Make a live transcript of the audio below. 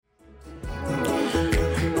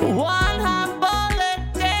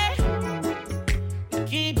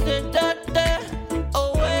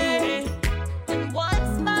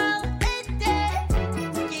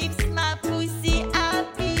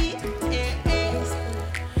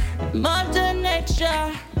Mother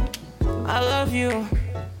Nature, I love you.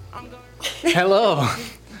 Hello.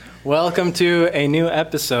 Welcome to a new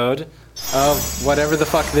episode of whatever the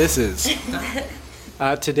fuck this is.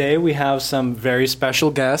 Today we have some very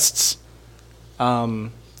special guests. I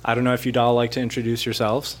don't know if you'd all like to introduce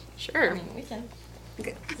yourselves. Sure. We can.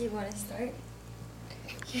 Do you want to start?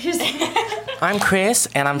 I'm Chris,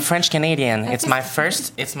 and I'm French Canadian. It's my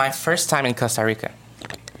first time in Costa Rica.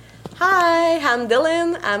 Hi, I'm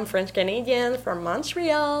Dylan. I'm French Canadian from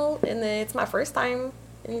Montreal, and it's my first time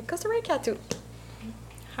in Costa Rica too.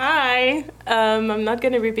 Hi, I'm not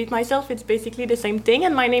going to repeat myself. It's basically the same thing,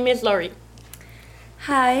 and my name is Laurie.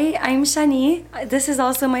 Hi, I'm Shani. This is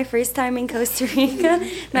also my first time in Costa Rica.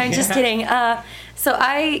 No, I'm just kidding. So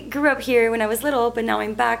I grew up here when I was little, but now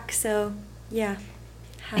I'm back, so yeah.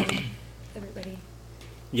 Hi, everybody.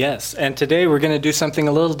 Yes, and today we're going to do something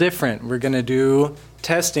a little different. We're going to do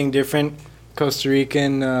testing different Costa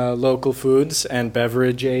Rican local foods and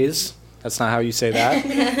beverages. That's not how you say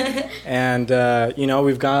that. And,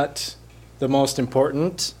 we've got the most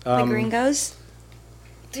important. The gringos?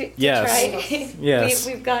 Yes. Try. Yes.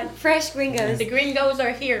 We've got fresh gringos. The gringos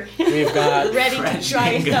are here, We've got ready to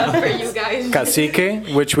try stuff for you guys. cacique,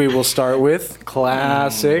 which we will start with.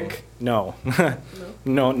 Classic. No.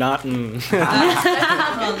 No, not We've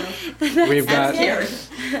got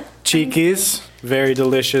chiquis, very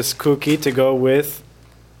delicious cookie to go with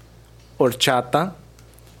horchata.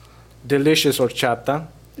 Delicious horchata.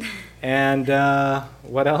 And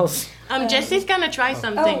what else? Jesse's gonna try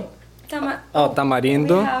something.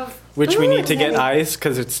 Tamarindo, which we need to get ice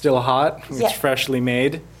because it's still hot. It's freshly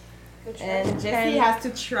made. And Jesse has to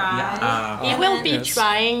try. He will be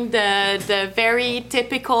trying the very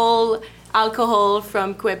typical alcohol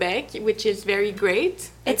from Quebec, which is very great.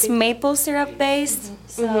 It's maple syrup based,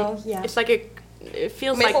 so yeah. It's like it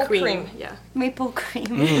feels Maple like cream. cream. Yeah. Maple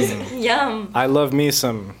cream. Yum. I love me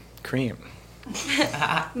some cream.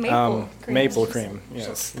 Maple cream.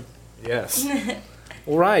 Yes. Yes.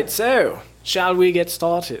 All right, so shall we get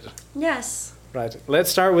started? Yes. Right. Let's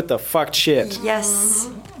start with the fucked shit. Yes.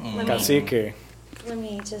 Cacique. Let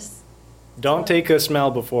me just... Don't take a smell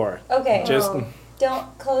before. Okay. Just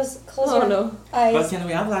Don't close your eyes. But can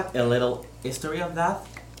we have like a little history of that?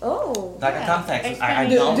 Oh. Like a context. I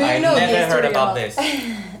Do you know the never heard history about of- this.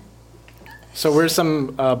 so we're some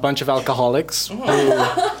bunch of alcoholics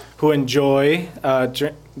who enjoy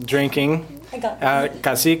drinking. I got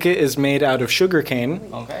Cacique is made out of sugarcane.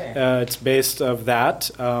 Okay. It's based of that.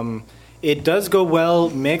 It does go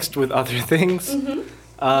well mixed with other things.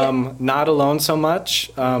 Not alone so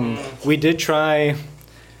much. We did try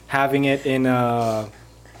having it in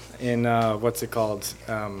what's it called?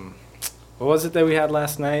 What was it that we had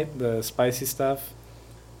last night? The spicy stuff.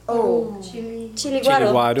 Oh. chili Chili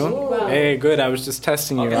guaro. guaro. Hey, good. I was just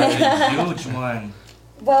testing you. Okay, that's a huge one.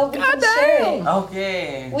 Well, we can share it.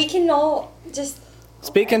 Okay. We can all just...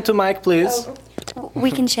 Speak into mic, please.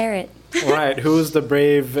 We can share it. All right. Who's the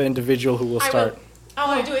brave individual who will start? I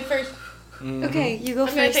want to do it first. Okay, you go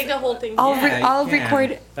I'm gonna first. take the whole thing. I'll you can.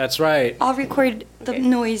 record. That's right. I'll record the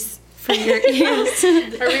noise for your ears.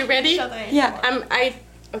 Are we ready? Yeah.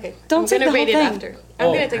 Okay. Don't I'm take gonna the whole rate it thing. after.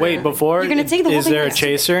 I'm gonna take Wait, before, You're gonna take the whole is thing there a next.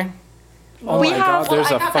 chaser? Oh We my have God, there's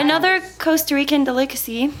a fucking... another Costa Rican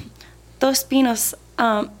delicacy, Dos Pinos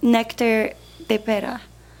nectar de pera.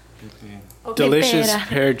 Okay. delicious Pera.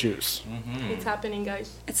 pear juice. It's happening,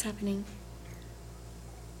 guys. It's happening.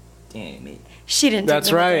 Damn it. She didn't. That's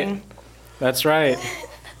take the whole right. thing. That's right.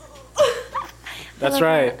 That's love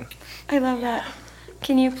right. that. I love that.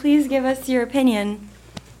 Can you please give us your opinion?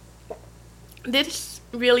 This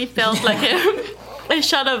really felt like a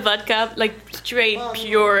shot of vodka, like straight,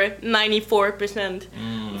 pure, 94%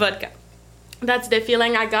 vodka. That's the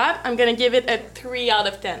feeling I got. I'm gonna give it a 3 out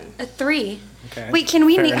of 10. A 3. Okay. Wait, can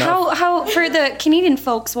we Fair name enough. how for the Canadian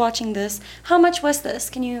folks watching this? How much was this?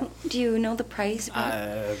 Do you know the price?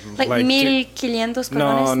 Like 1,500 colones?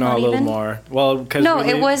 No, not a little even? more. Well, because No,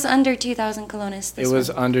 it was under 2,000 colones. It was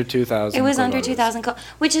under 2,000. It was under colones. 2,000,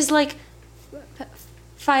 which is like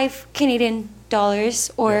 $5 Canadian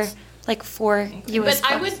or Yes. like 4 US. But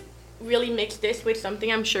I bucks. would really mix this with something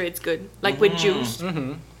I'm sure it's good, like with juice.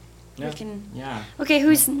 Mm-hmm. We can. Yeah. Okay,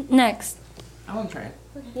 who's next? I want to try it.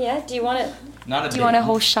 Yeah. Do you want it? Not a Do you want a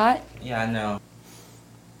whole shot? Yeah, no.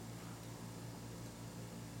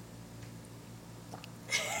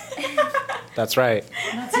 That's right.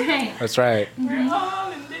 That's right. That's right.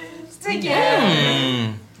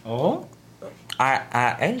 Oh?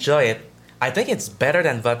 I enjoy it. I think it's better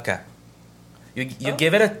than vodka. You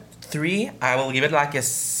give it a 3, I will give it like a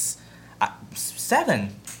 7. 7.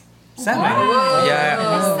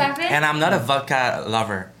 Yeah. 7? And I'm not a vodka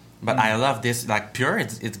lover. But I love this, like pure.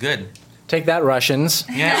 It's good. Take that, Russians.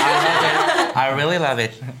 Yeah, I love it. I really love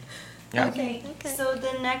it. Yeah. Okay. So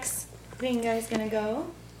the next gringa is gonna go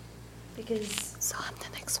because. So I'm the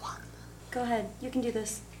next one. Go ahead. You can do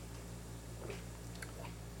this.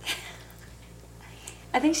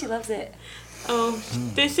 I think she loves it. Oh,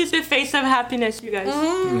 this is the face of happiness, you guys.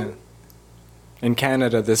 Yeah. In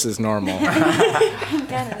Canada, this is normal.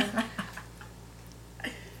 Canada.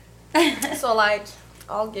 So like,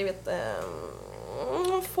 I'll give it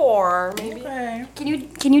 4 maybe.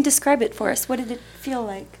 Can you describe it for us? What did it feel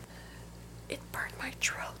like? It burned my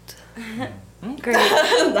throat. Great.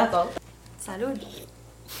 That's all. Salud.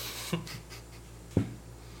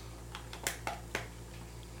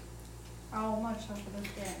 How much of it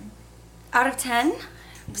then? Out of 10,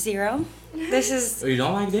 0. This is. Oh, you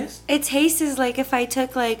don't like this? It tastes like if I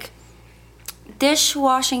took like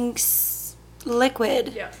dishwashing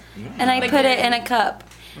liquid Yeah. and I put it in a cup.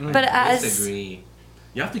 But as Disagree.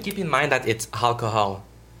 You have to keep in mind that it's alcohol.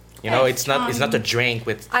 You know, it's not a drink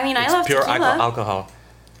with. I mean, I it's love pure tequila. alcohol.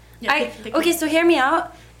 okay, so hear me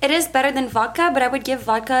out. It is better than vodka, but I would give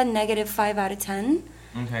vodka -5 out of 10.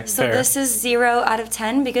 Okay. So Fair. this is 0 out of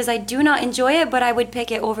 10 because I do not enjoy it, but I would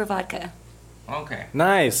pick it over vodka. Okay.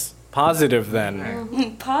 Nice. Positive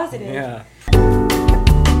then. Positive. Yeah.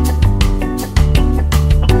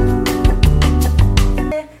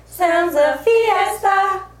 Sounds of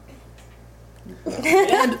fiesta.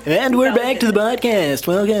 And we're back to the podcast.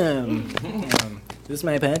 Welcome. This is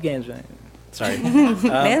my podcast. Sorry.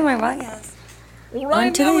 There's my podcast.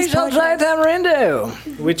 Right now we shall try Tamarindo,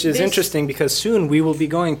 which is interesting because soon we will be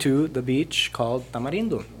going to the beach called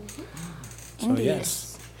Tamarindo. So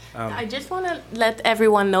yes. I just want to let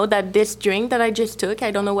everyone know that this drink that I just took,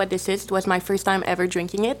 I don't know what this is, it was my first time ever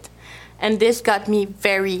drinking it. And this got me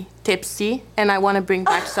very tipsy, and I want to bring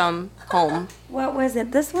back some home. What was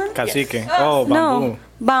it? This one? Cacique. Oh, bamboo. No.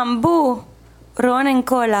 Bamboo. Ron and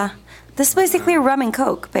cola. This is basically rum and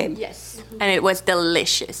coke, babe. Yes. And it was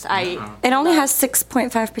delicious. It only has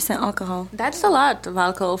 6.5% alcohol. That's a lot of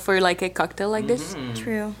alcohol for like a cocktail like this.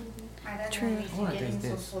 True. True. What is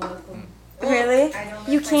this? Really?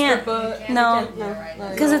 You can't. No.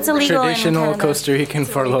 Because it's illegal Traditional in Canada. Costa Rican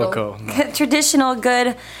for loco. Traditional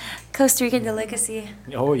good Costa Rican delicacy.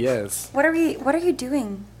 Oh yes. What are you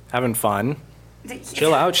doing? Having fun.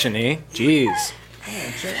 Chill out, Shani. Jeez.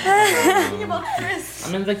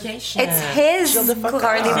 I'm in vacation. It's his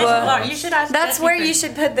carnival. You should ask That's Jesse where first. you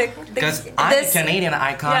should put the Because I'm a this Canadian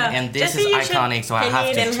icon, and this Jesse, is you should- iconic, so I have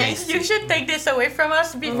to Canadian, taste You it. should take this away from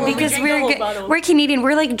us before because we drink the whole bottle. we're Canadian.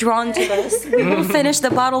 We're like drawn to this. We will finish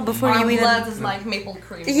the bottle before Our you even. blood is like maple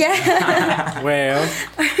cream. Yeah. Well,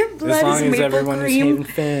 Our blood as long is as maple everyone cream. is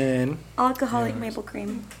having fun. Alcoholic maple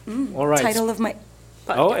cream. All right. Title of my.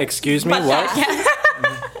 Oh, excuse me. What?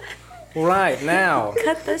 All right now.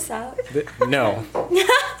 Cut this out. No.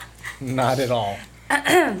 Not at all.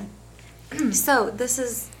 So this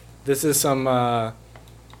is This is some.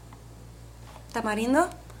 tamarindo.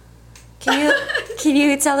 Can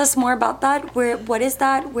you tell us more about that? What is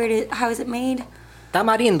that? How is it made?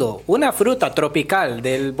 Tamarindo, una fruta tropical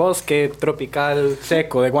del bosque tropical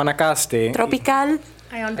seco de Guanacaste. Tropical.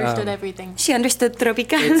 I understood everything. She understood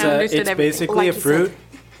tropical. It's, understood it's everything, basically like a you fruit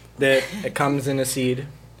that it comes in a seed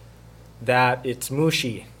that it's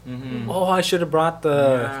mushy. Oh, I should have brought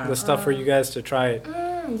the stuff for you guys to try it.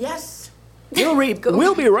 Yes.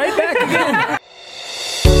 We'll be right back again.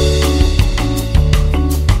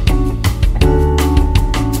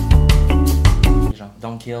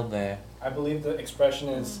 Don't kill the. I believe the expression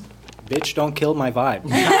is, "Bitch, don't kill my vibe."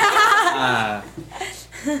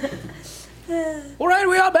 All right,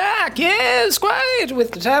 we are back. Yes, quite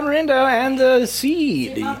with the tamarindo and the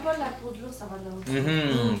seed.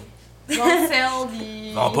 Mm-hmm. Don't sell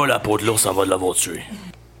the. Pas la peau de l'ours, ça va de l'avoir tué.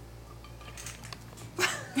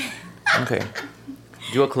 Okay.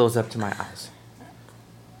 Do a close up to my eyes.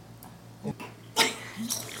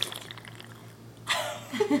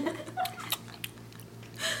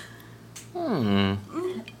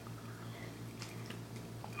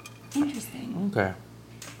 Interesting. Okay.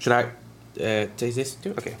 Should I taste this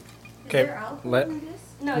too? Okay. Okay, let.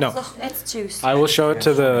 No. It's juice. I will show it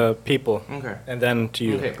to the people Okay. and then to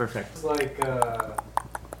you. Okay, perfect. It's like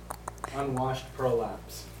unwashed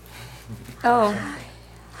prolapse. Oh.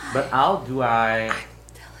 But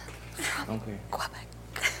Okay.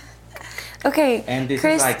 Okay. And this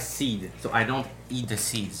Chris, is like seed, so I don't eat the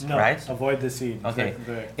seeds, right? Avoid the seed. Okay.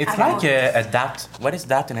 The- It's like a date. What is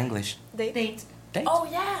that in English? Date. Date? Oh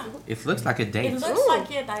yeah. It looks like a date. It looks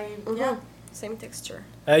like it. Yeah. Same texture.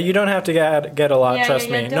 You don't have to get a lot. Yeah, trust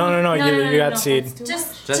yeah, me. yeah, No, don't- you got seed.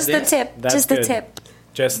 just Just the this? tip. That's just the good. tip.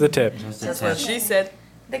 Just the tip. Just That's the what tip. she said.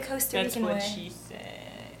 The Costa That's Rican what way. she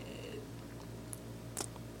said.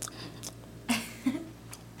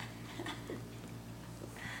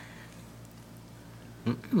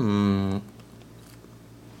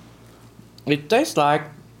 It tastes like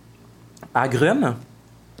agrumes.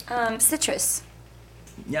 Citrus.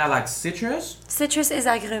 Yeah, like citrus, Citrus is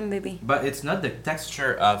agrumes, baby. but it's not the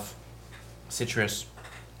texture of citrus.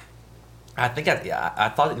 I think I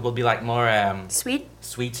thought it would be like more Sweet.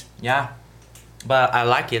 sweet. Yeah, but I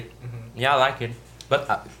like it. Yeah, I like it.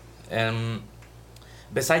 But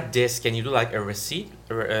beside this, can you do like a recipe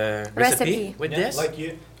Recipe. with this? Like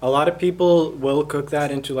a lot of people will cook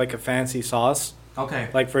that into like a fancy sauce. Okay.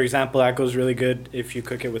 Like for example, that goes really good if you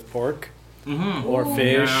cook it with pork Mm-hmm. or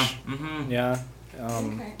fish. Yeah. Mm-hmm. Yeah.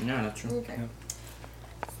 Okay. Yeah, that's true. Okay.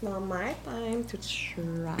 It's not my time to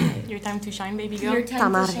try. Your time to shine, baby girl. Your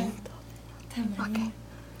time to shine. Tamarind.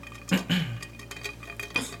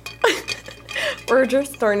 We're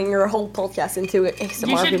just turning your whole podcast into an You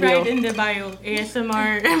ASMR should video. write in the bio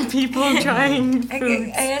ASMR people trying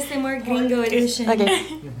foods. ASMR Gringo edition. Okay.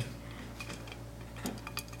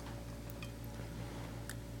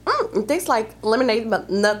 It tastes like lemonade, but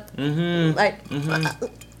not Mm-hmm. like.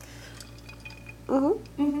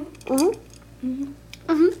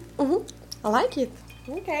 I like it.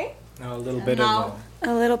 Okay. Now a little bit now- of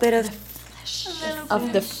A little bit of.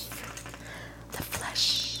 Of the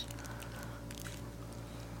flesh.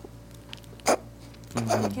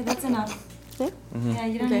 Okay, that's enough. Yeah? Yeah,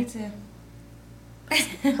 you don't Okay. need to.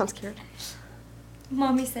 I'm scared.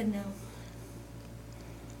 Mommy said no.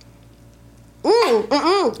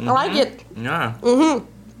 I like it. Yeah,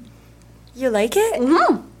 You like it?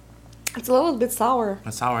 It's a little bit sour.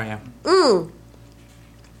 it's sour. Yeah.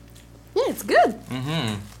 Yeah, it's good.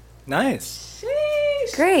 Mm-hmm. nice.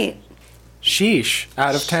 Great. Sheesh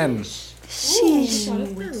out of 10. Sheesh.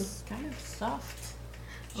 It's kind of soft.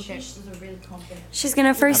 Okay. She's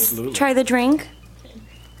gonna first Absolutely. try the drink.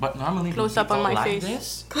 But normally Close when up on people my like face.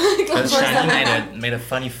 this, but Shani made a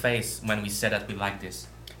funny face when we said that we like this.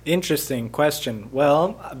 Interesting question.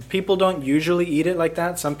 Well, people don't usually eat it like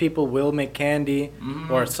that. Some people will make candy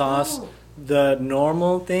or sauce. The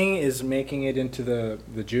normal thing is making it into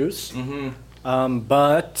the juice.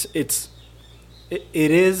 But it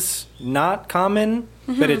is not common,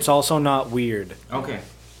 but it's also not weird. Okay.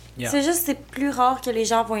 Yeah. C'est juste c'est plus rare que les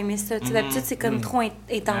gens vont aimer ça. Tu sais, d'habitude c'est comme trop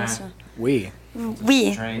intense. Ouais. là. Oui.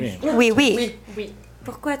 Oui. Strange. Oui, oui. Oui, oui.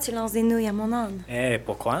 Pourquoi tu lances des nouilles à mon âne? Eh,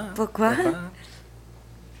 pourquoi? Pourquoi?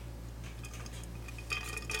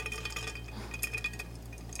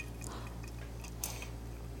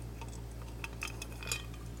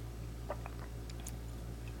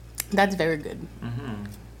 That's very good.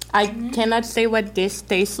 I cannot say what this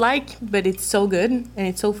tastes like, but it's so good and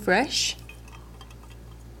it's so fresh.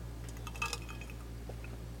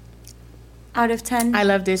 Out of 10. I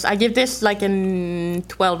love this. I give this like a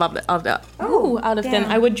 12 out of 10.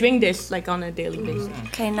 damn. I would drink this like on a daily basis.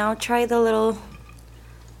 Okay, now try the little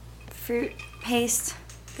fruit paste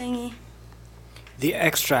thingy. The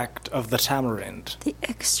extract of the tamarind. The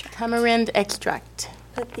extract. Tamarind extract.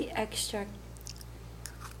 Put the extract.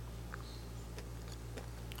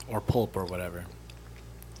 Or pulp or whatever.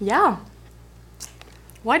 Yeah.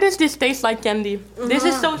 Why does this taste like candy? This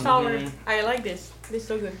is so sour. I like this. This is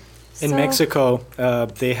so good. In So- Mexico,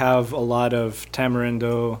 they have a lot of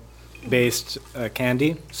tamarindo-based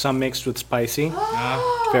candy. Some mixed with spicy.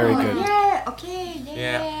 Very good. Yeah, okay,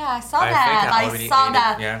 yeah. Yeah. I saw I that. think I I already saw ate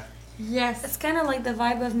that. it. Yeah. Yes. It's kind of like the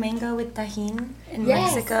vibe of mango with tajin in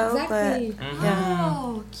Yes, Mexico, exactly. but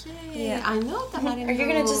Okay. Yeah. I know tamarindo. are you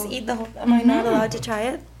gonna just eat the whole? Am I not allowed to try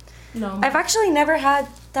it? No. I've actually never had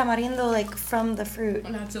tamarindo like from the fruit,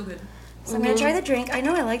 Not so good. so I'm gonna try the drink. I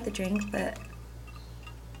know I like the drink, but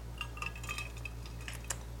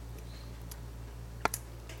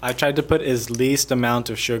I tried to put as least amount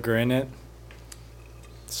of sugar in it.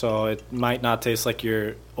 So it might not taste like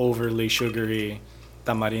your overly sugary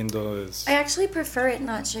tamarindo is. I actually prefer it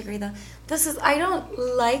not sugary though. I don't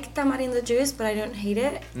like tamarindo juice, but I don't hate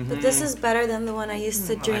it. But this is better than the one I used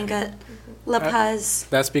to drink at La Paz.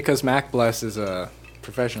 That's because Mac Bless is a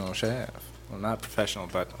professional chef. Well, not professional,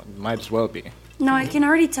 but might as well be. No, I can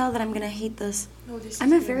already tell that I'm gonna hate this.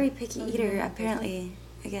 I'm a very picky eater, apparently.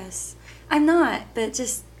 I guess I'm not, but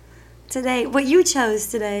just today, what you chose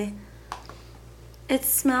today. It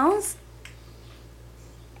smells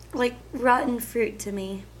like rotten fruit to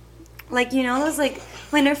me. Like, you know, those like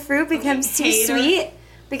when a fruit becomes too sweet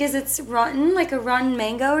because it's rotten, like a rotten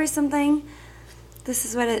mango or something. This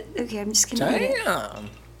is what it. Okay, I'm just gonna eat it. Damn.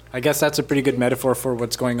 I guess that's a pretty good metaphor for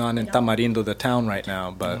what's going on in Tamarindo, the town right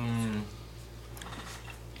now. But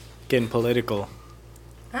Getting political.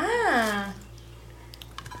 Ah.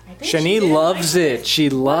 I think Shani she did loves like it. She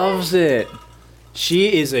loves it.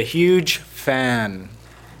 She is a huge fan.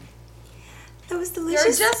 That was You're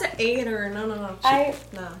delicious. just an eater. No. No.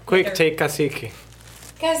 Quick, hater. take cacique.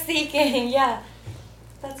 Cacique, yeah.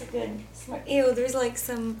 That's a good smart. Ew, there's like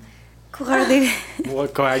some coureur de. What What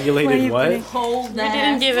are coagulated you what? putting? Hold We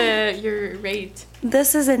didn't give your rate.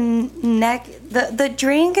 This is a neck. The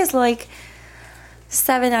drink is like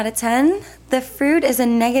 7 out of 10. The fruit is a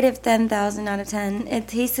negative 10,000 out of 10. It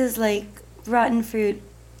tastes like rotten fruit.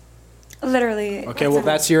 Literally. Okay, well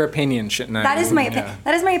that's your opinion, Shitna. That is my Yeah.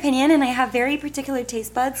 That is my opinion, and I have very particular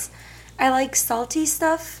taste buds. I like salty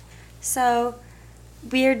stuff, so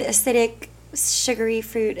weird acidic sugary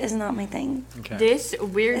fruit is not my thing. Okay. This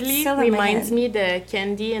weirdly It's still in my reminds head. me the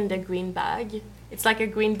candy in the green bag. It's like a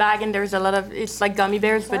green bag and there's a lot of, it's like gummy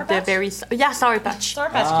bears, but the Patch? very, Sour Patch. Sour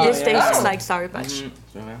Patch Ah, Kids. This tastes like Sour Patch.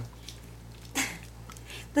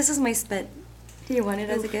 This is my spit. Do you want it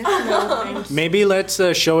as a gift? No, thanks. Maybe let's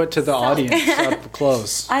show it to the audience up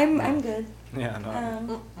close. I'm good. Yeah,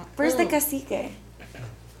 no. Where's the cacique?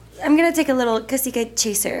 I'm gonna take a little cacique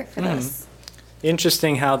chaser for this.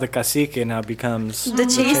 Interesting how the cacique now becomes The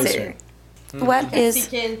chaser. What is?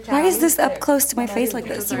 Cacique Why is this cow. up close to my face like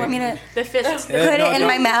this? You want me to The fist. put it in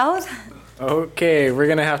my mouth? Okay, we're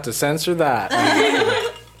gonna have to censor that.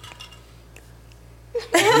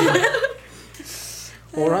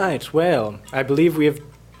 All right. Well, I believe we have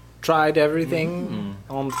tried everything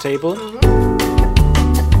on the table.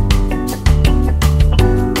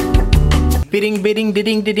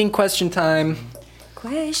 Bidding, question time.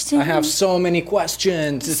 Question. I have so many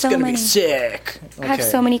questions. It's So gonna many. be sick. I have Okay.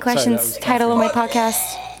 so many Sorry, questions. that was Title of my podcast.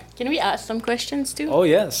 Can we ask some questions too? Oh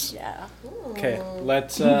yes. Yeah. Okay.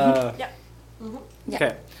 Let's. Yeah.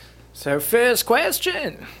 Okay. So first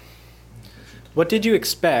question. What did you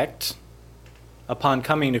expect upon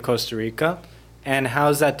coming to Costa Rica, and how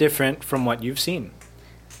is that different from what you've seen?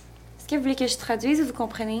 Est-ce que vous voulez que je traduise ou vous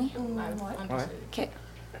comprenez? Okay.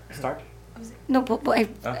 Start. No, but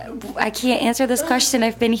I can't answer this question.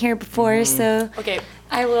 I've been here before, so Okay.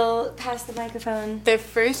 I will pass the microphone. The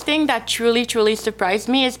first thing that truly surprised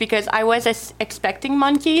me is because I was expecting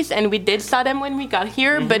monkeys, and we did saw them when we got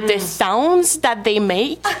here, but the sounds that they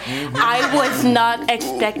make, I was not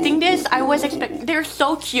expecting this. They're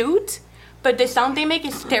so cute, but the sound they make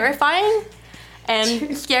is terrifying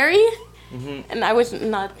and scary, and I was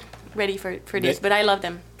not ready for this, but I love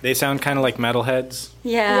them. They sound kind of like metalheads.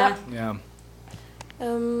 Yeah. Yeah.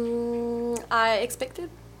 I expected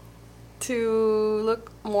to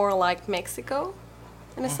look more like Mexico,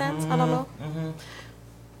 in a sense. I don't know.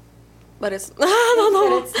 But it's I don't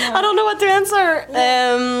know. I don't know what to answer.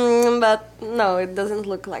 But no, it doesn't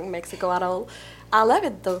look like Mexico at all. I love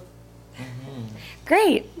it though.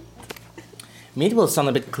 Great. Me, it will sound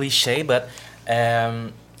a bit cliche, but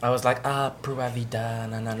I was like, pura vida,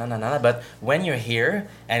 na. But when you're here,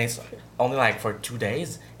 and it's only like for 2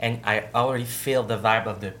 days, and I already feel the vibe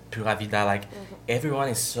of the pura vida, like everyone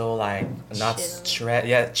is so like not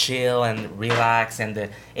stressed, chill and relaxed, and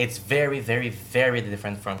it's very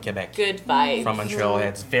different from Quebec. Good vibes. From Montreal,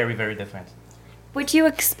 it's very different. Would you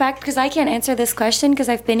expect, because I can't answer this question because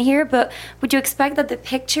I've been here, but would you expect that the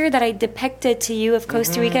picture that I depicted to you of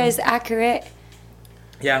Costa Rica is accurate?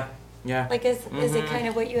 Yeah. Like, is it kind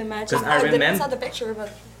of what you imagine? 'Cause I depends remember. on the picture, but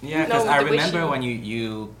Yeah, because No, I the remember wishing. when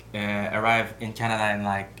you arrived in Canada in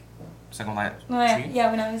like secondaire three. Yeah,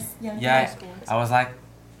 when I was young. Yeah, I was like,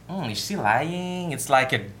 is she lying? It's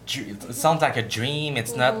like it sounds like a dream.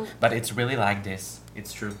 It's not, but it's really like this.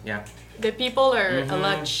 It's true. Yeah. The people are a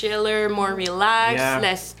lot chiller, more relaxed, Yeah.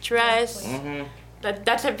 less stressed.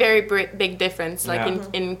 That's a very big difference. Like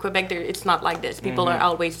Yeah. in Quebec, it's not like this. People are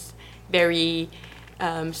always very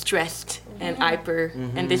stressed and hyper,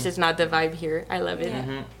 and this is not the vibe here. I love it.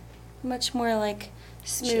 Much more like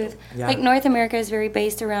smooth. Yeah. Like North America is very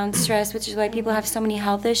based around stress, which is why people have so many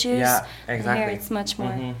health issues. Yeah, And exactly. here it's much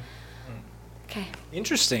more. Okay.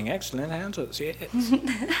 Interesting. Excellent answers. Yes.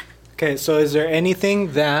 Okay, so is there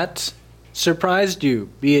anything that surprised you,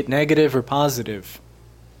 be it negative or positive,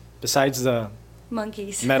 besides the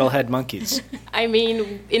Monkeys. metalhead monkeys? I mean,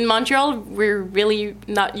 in Montreal, we're really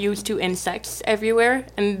not used to insects everywhere,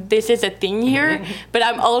 and this is a thing here. But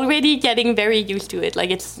I'm already getting very used to it. Like,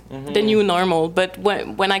 it's the new normal. But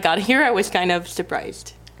when I got here, I was kind of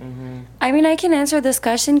surprised. I mean, I can answer this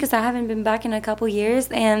question because I haven't been back in a couple years,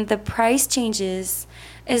 and the price changes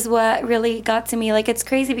is what really got to me. Like, it's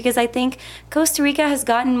crazy because I think Costa Rica has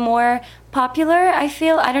gotten more popular. I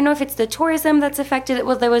feel, I don't know if it's the tourism that's affected it.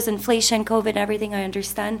 Well, there was inflation, COVID, everything, I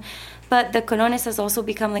understand. but the colones has also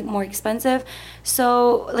become like more expensive. So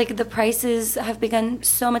like the prices have become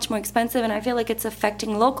so much more expensive, and I feel like it's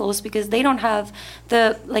affecting locals because they don't have the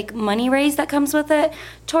like money raise that comes with it.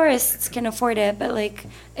 Tourists can afford it, but like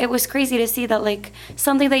it was crazy to see that like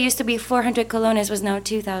something that used to be 400 colones was now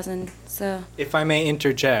 2,000. So If I may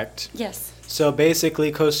interject, yes. so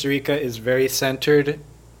basically Costa Rica is very centered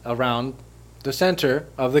around the center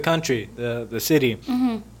of the country, the city.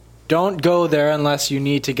 Don't go there unless you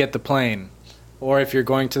need to get the plane, or if you're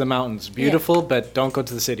going to the mountains. Beautiful, but don't go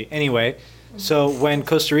to the city. Anyway, so when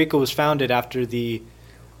Costa Rica was founded after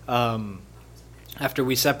after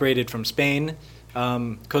we separated from Spain,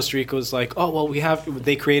 Costa Rica was like, oh well,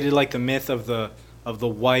 they created like the myth of the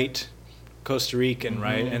white Costa Rican,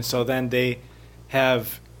 right? And so then they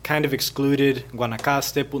have kind of excluded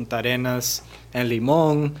Guanacaste, Punta Arenas, and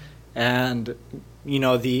Limon, and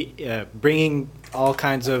the bringing all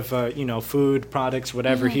kinds of food products,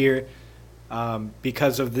 whatever here,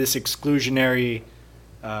 because of this exclusionary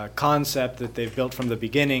concept that they've built from the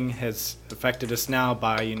beginning has affected us now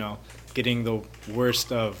by getting the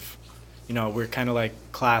worst of we're kind of like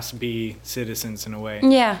class B citizens in a way.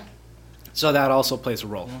 Yeah. So that also plays a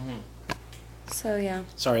role. So yeah.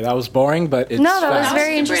 Sorry, that was boring, but it's No, that was facts.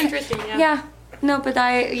 very Super interesting. interesting, Yeah. No, but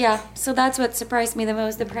so that's what surprised me the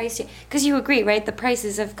most, the price. Because you agree, right? The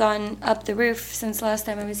prices have gone up the roof since last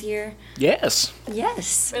time I was here. Yes.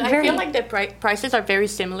 Yes. But I feel like the prices are very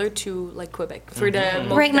similar to like Quebec for the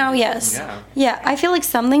most Right now, yes. Yeah, I feel like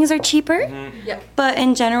some things are cheaper. Yeah. But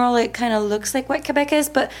in general, it kind of looks like what Quebec is.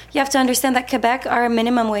 But you have to understand that Quebec, our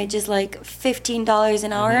minimum wage is like $15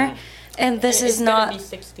 an hour. And this It's is gonna not. be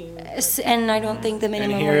 16. And I don't think the And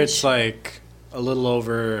minimum here wage. it's like a little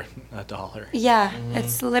over $1. Yeah,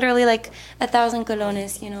 it's literally like 1,000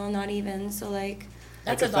 colones, not even. So like.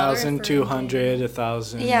 That's Like $1 for 1,200,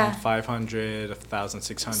 Yeah. 1,500,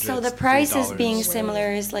 1,600. So the it's prices $3. being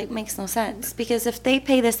similar is like makes no sense because if they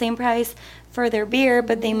pay the same price for their beer,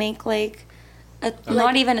 but they make like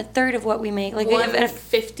not even a third of what we make, like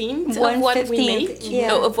if 1/15 of what we 1/15th, make,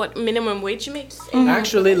 yeah. of what minimum wage makes.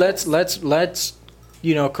 Actually, let's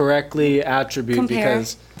correctly attribute Compare.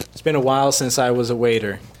 because it's been a while since I was a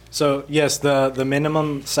waiter. So yes, the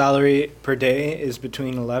minimum salary per day is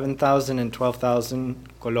between 11,000 and 12,000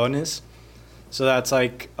 colones. So that's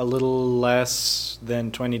like a little less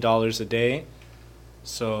than $20 a day.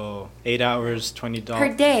 So 8 hours, $20 per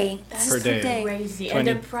day. Per day. Crazy. 20. And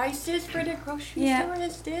the prices for the grocery Yeah. store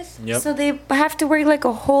is this? Yep. So they have to work like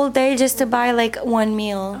a whole day just to buy like one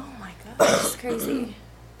meal. Oh my god. It's crazy.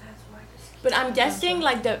 But I'm guessing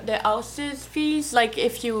like the houses fees, like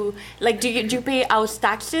if you like do you pay house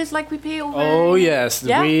taxes like we pay over? Oh yes,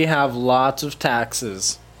 Yeah? we have lots of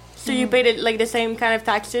taxes. So you paid it like the same kind of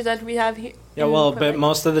taxes that we have here? Yeah, in well, but Quebec?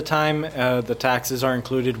 most of the time, the taxes are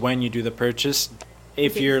included when you do the purchase.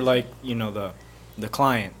 If you're like, the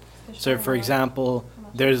client. So, for example,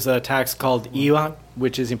 there's a tax called IVA,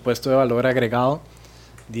 which is Impuesto de Valor Agregado,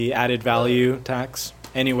 the added value tax.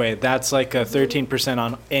 Anyway, that's like a 13%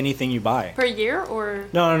 on anything you buy. Per year or?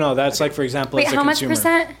 No. That's like, for example, Wait, as a how much consumer.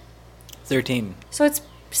 percent? 13. So it's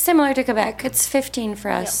similar to Quebec. It's 15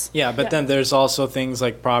 for us. Yeah, but then there's also things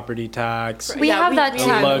like property tax, We have that a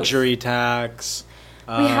too. luxury tax.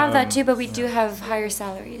 We have that too, but we do have higher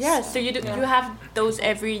salaries. Yeah, so you have those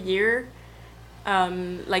every year,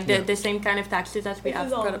 like the same kind of taxes as we This have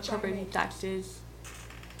is all property taxes.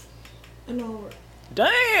 No.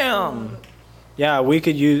 Damn. Yeah, we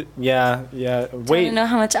could use. Yeah. Do you Wait. know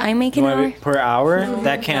how much I make an hour? Per hour?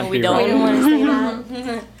 That can't we be don't. I right. don't want to say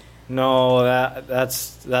that. No,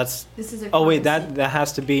 that's. This is a Oh wait, currency. that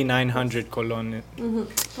has to be 900 colones.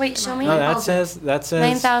 Wait, show me. No, that says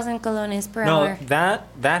 9,000 colones per No, hour.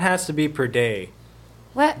 that has to be per day.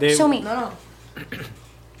 What? they- Show me. No.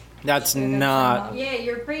 That's not. Yeah,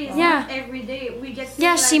 your pay is Yeah. not every day. We get paid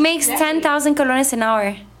Yeah, like she makes 10,000 colones an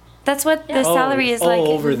hour. That's what the salary is like.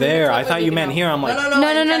 over there. I thought you meant here. I'm like.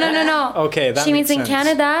 No. Okay, that She means makes in sense.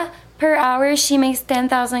 Canada, per hour, she makes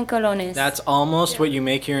 10,000 colones. That's almost what you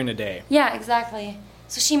make here in a day. Yeah, exactly.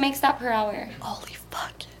 So she makes that per hour. Holy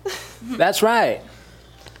fuck. That's right.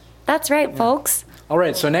 That's right, folks. All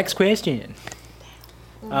right. So next question.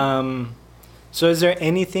 So is there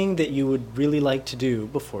anything that you would really like to do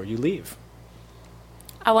before you leave?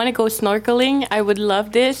 I want to go snorkeling. I would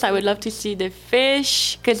love this. I would love to see the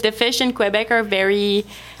fish because the fish in Quebec are very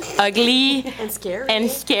ugly And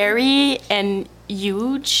scary. and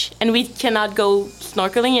huge. And we cannot go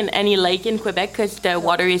snorkeling in any lake in Quebec because the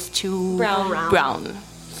water is too Brown. brown.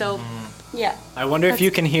 So Yeah. I wonder if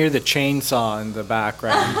you can hear the chainsaw in the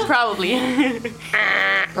background. Probably.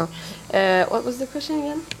 What was the question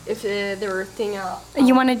again? If there were things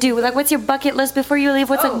You want to do like what's your bucket list before you leave?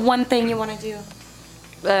 What's like one thing you want to do?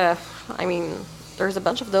 I mean, there's a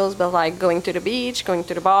bunch of those, but like going to the beach, going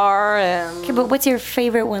to the bar, Okay, but what's your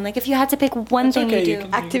favorite one? Like if you had to pick one That's thing okay, to you do.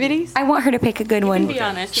 can- activities. I want her to pick a good one. Be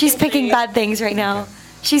honest. She's picking bad things right now.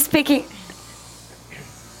 She's picking.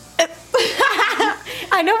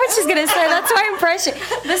 I know what she's gonna say. That's why I'm pressuring.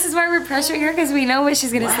 This is why we're pressuring her because we know what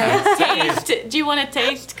she's gonna say. Taste. Do you want to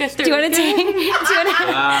taste Costa Do you want Rica? to taste?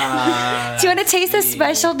 Do you want to taste a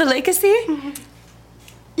special delicacy?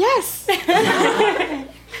 Yes.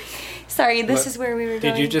 Sorry, this is where we were going.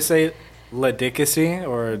 Did you just say ladicacy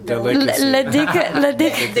or delicacy?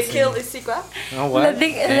 The kill is quoi? Oh, what?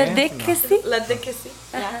 Ladicacy? La delicacy.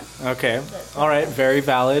 Yeah. Okay. All right. Very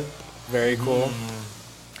valid. Very cool.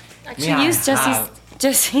 Actually, use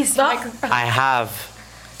Jesse's microphone. I have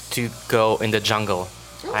to go in the jungle.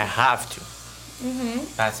 I have to.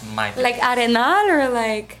 That's my thing. Like Arenal or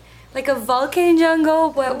like a Vulcan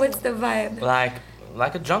jungle? What's the vibe?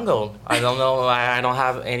 Like a jungle. I don't know. I don't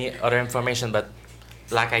have any other information, but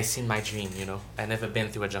like I see in my dream, you know. I never been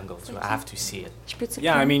through a jungle, so I have to see it.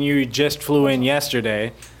 Yeah, I mean, you just flew in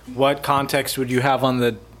yesterday. What context would you have on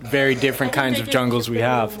the very different kinds of jungles we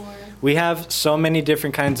have? We have so many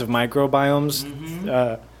different kinds of microbiomes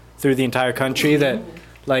through the entire country that,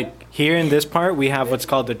 like, here in this part, we have what's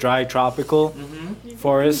called the dry tropical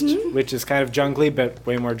forest, which is kind of jungly but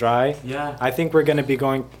way more dry. Yeah. I think we're going to be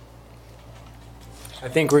going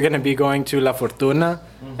to La Fortuna,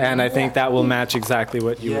 and I think that will match exactly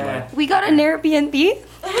what you would like. We got an Airbnb.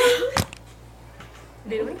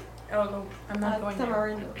 Did we? Oh no, I'm not going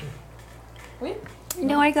there.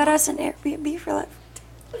 No, I got us an Airbnb for like.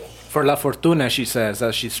 For La Fortuna, she says,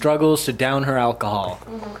 as she struggles to down her alcohol.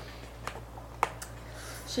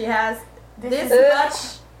 She has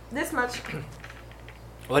this much.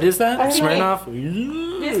 What is that? Okay. Smirnoff?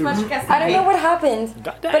 This much I don't know what happened,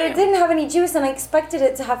 Goddamn. but it didn't have any juice, and I expected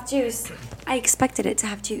it to have juice.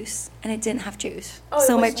 And it didn't have juice.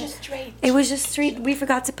 So much. straight. It was just straight. We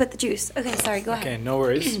forgot to put the juice. Okay, sorry. Go ahead. Okay, no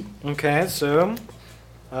worries. Okay, so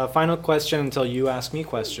final question until you ask me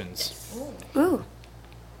questions. Ooh.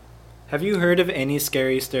 Have you heard of any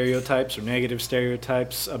scary stereotypes or negative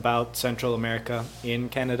stereotypes about Central America in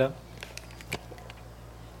Canada?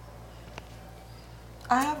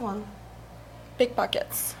 I have one.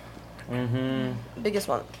 Pickpockets. Mm-hmm. Biggest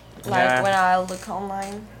one. Like Yeah. when I look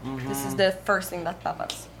online, this is the first thing that pops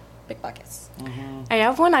up. Pickpockets. I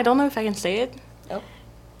have one. I don't know if I can say it. Oh.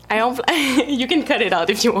 I don't. You can cut it out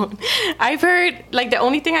if you want. I've heard, like, the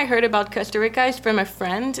only thing I heard about Costa Rica is from a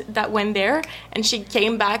friend that went there, and she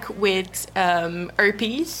came back with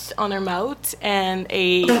herpes on her mouth and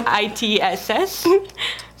a ITSS.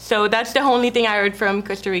 So that's the only thing I heard from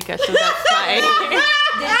Costa Rica. So that's my.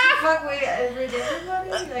 Did you fuck with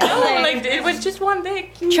everybody? No, like it was just one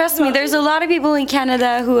thing. Trust me, there's a lot of people in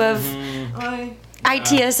Canada who have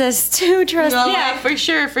ITSS too. Trust me. Yeah,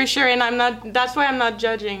 for sure, and I'm not. That's why I'm not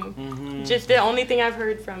judging. Just the only thing I've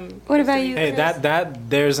heard from. What about you? Hey, Chris? that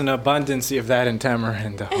there's an abundance of that in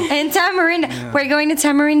Tamarindo. And Tamarindo. We're going to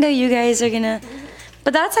Tamarindo. You guys are gonna.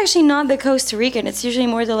 But that's actually not the Costa Rican. It's usually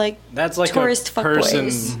more the like That's like tourist a person.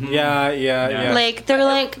 fuckboys. Yeah. Like they're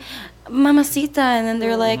like mamacita, and then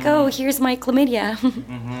they're like, oh, here's my chlamydia,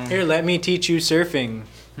 Here, let me teach you surfing.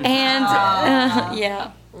 and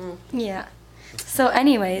yeah. So,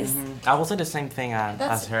 anyways, I will say the same thing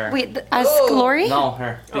as her. wait, as Glory, No,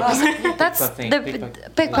 her. that's Pickpocket. the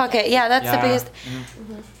pickpocket. Yeah, that's the Yeah. biggest.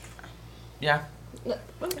 Yeah.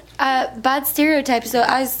 Bad stereotypes. So,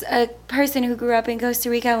 as a person who grew up in Costa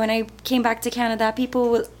Rica, when I came back to Canada, people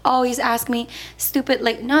will always ask me stupid,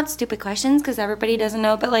 like, not stupid questions because everybody doesn't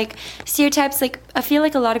know, but like stereotypes. Like, I feel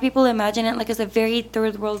like a lot of people imagine it like as a very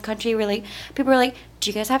third world country where like people are like, do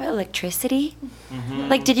you guys have electricity?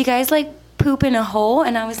 Like, did you guys like poop in a hole?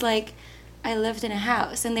 And I was like, I lived in a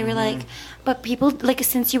house. And they were like, but people, like,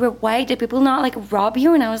 since you were white, did people not like rob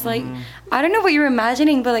you? And I was like, I don't know what you're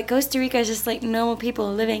imagining, but like Costa Rica is just like normal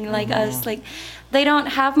people living like us. Like, they don't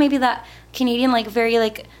have maybe that Canadian, like, very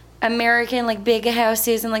like American, like, big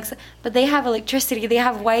houses and like, but they have electricity, they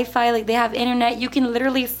have Wi-Fi, like, they have internet. You can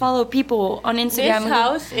literally follow people on Instagram. This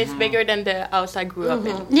house is bigger than the house I grew up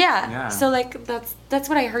in. Yeah. So like that's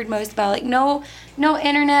what I heard most about. Like no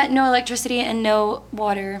internet, no electricity, and no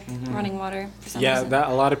water, running water. For some Yeah, reason. that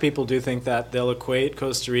a lot of people do think that they'll equate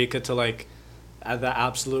Costa Rica to like the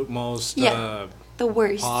absolute most the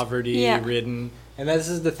worst. poverty-ridden. And this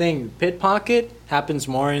is the thing. Pickpocket happens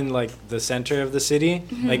more in like the center of the city,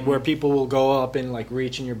 like where people will go up and like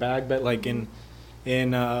reach in your bag. But like in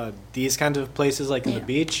these kinds of places, like in the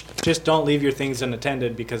beach, just don't leave your things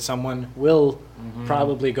unattended because someone will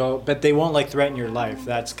probably go. But they won't like threaten your life.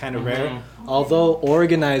 That's kind of rare. Although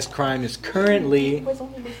organized crime is currently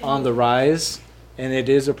on the rise, and it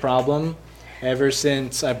is a problem. Ever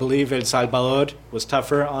since I believe El Salvador was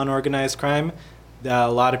tougher on organized crime.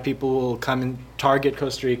 A lot of people will come and target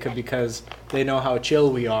Costa Rica because they know how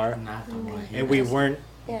chill we are, and we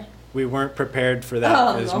weren't prepared for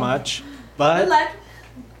that as much. But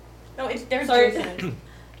no, there's juice in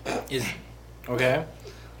it. Okay.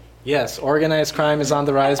 Yes, organized crime is on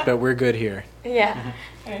the rise, but we're good here. Yeah,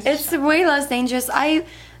 it's way less dangerous. I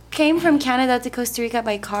came from Canada to Costa Rica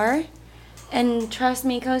by car, and trust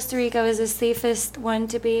me, Costa Rica was the safest one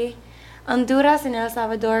to be. Honduras and El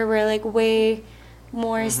Salvador were like way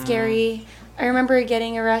more scary. I remember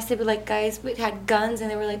getting arrested with like guys who had guns and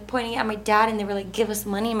they were like pointing at my dad and they were like, give us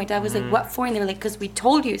money. And my dad was like, what for? And they were like, because we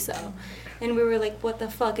told you so. And we were like, what the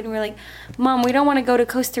fuck? And we were like, Mom, we don't want to go to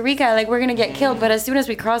Costa Rica. Like, we're going to get killed. But as soon as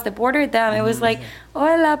we crossed the border, them, it was like,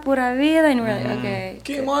 hola, pura vida. And we were like, okay.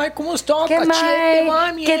 ¿Qué mai? ¿Cómo está? ¿Qué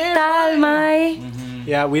mai? ¿Qué tal, mai?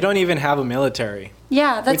 Yeah, we don't even have a military.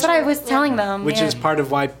 Yeah, that's what I was telling them. Which is part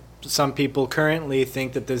of why some people currently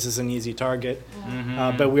think that this is an easy target.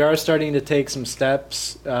 But we are starting to take some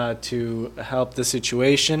steps to help the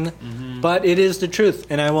situation. But it is the truth,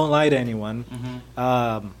 and I won't lie to anyone.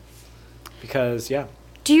 Because,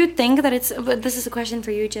 Do you think that it's, but this is a question for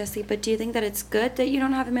you, Jesse, but do you think that it's good that you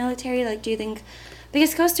don't have a military? Like, do you think,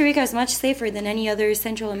 because Costa Rica is much safer than any other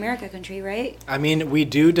Central America country, right? I mean, we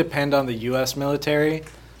do depend on the U.S. military.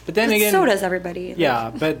 But then again, so does everybody. Yeah,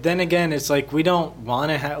 but then again, it's like we don't want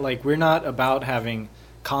to have, like, we're not about having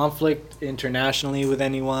conflict internationally with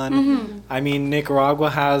anyone. I mean, Nicaragua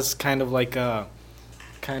has kind of like a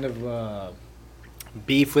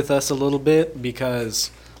beef with us a little bit because,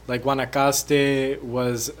 like, Guanacaste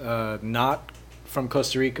was not from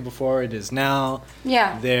Costa Rica before. It is now.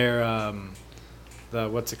 Yeah. Their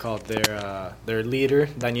what's it called? Their leader,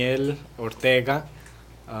 Daniel Ortega.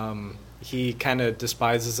 He kind of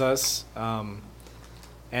despises us,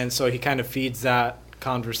 and so he kind of feeds that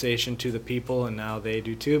conversation to the people, and now they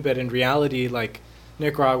do too. But in reality, like,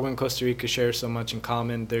 Nicaragua and Costa Rica share so much in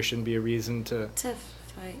common, there shouldn't be a reason to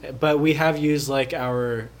fight. But we have used, like,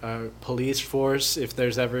 our police force if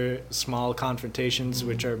there's ever small confrontations,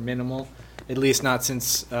 which are minimal. At least not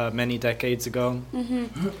since many decades ago.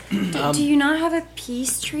 Do you not have a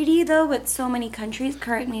peace treaty though with so many countries?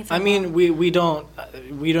 Correct me if I'm wrong.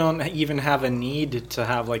 we don't even have a need to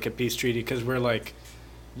have like a peace treaty because we're like,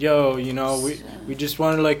 yo, you know, we just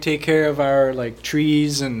want to like take care of our like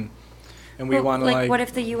trees and we want to like. What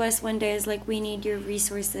if the U.S. one day is like, we need your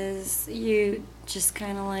resources? You just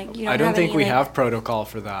kind of like you don't. I don't have think any, we like, have protocol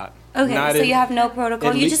for that. Okay, so you have no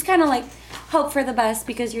protocol. You just kind of like hope for the best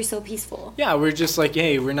because you're so peaceful. Yeah, we're just like,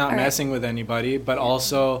 hey, we're not messing with anybody, but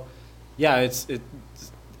also, it's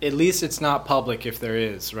at least it's not public if there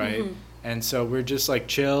is, right? And so we're just like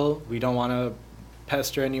chill. We don't want to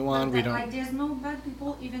pester anyone. We don't. Like, there's no bad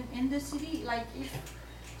people even in the city. Like, if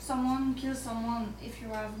someone kills someone, if you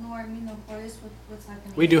have no army, no police, what's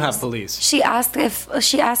happening? We do have police. She asked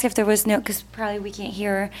if there was no, because probably we can't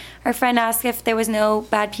hear her. Our friend asked if there was no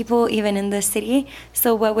bad people even in the city.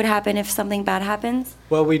 So what would happen if something bad happens?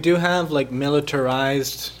 Well, we do have like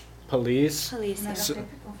militarized police.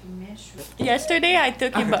 Yesterday I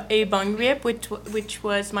took a bong rip, which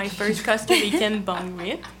was my first Costa Rican bong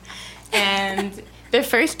rip, and the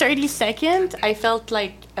first 30 seconds I felt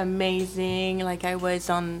like amazing, like I was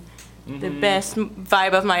on the best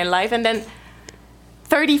vibe of my life, and then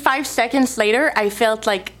 35 seconds later I felt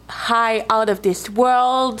like high out of this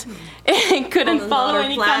world. I couldn't follow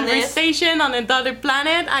any conversation on another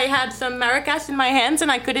planet. I had some maracas in my hands and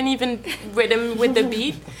I couldn't even rhythm with the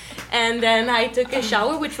beat. And then I took a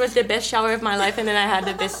shower, which was the best shower of my life, and then I had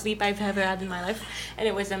the best sleep I've ever had in my life, and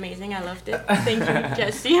it was amazing. I loved it. Thank you,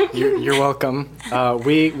 Jesse. You're welcome.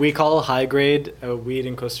 We call high grade weed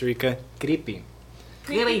in Costa Rica creepy.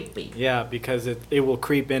 Creepy. Yeah, because it will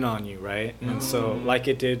creep in on you, right? And so, like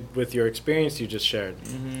it did with your experience you just shared.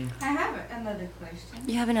 I have another question.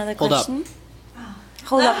 You have another Hold question? Up.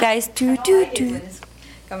 Hold up, guys. Two.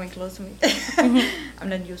 Coming close to me. I'm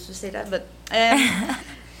not used to say that, but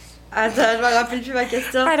attends, je me rappelle plus ma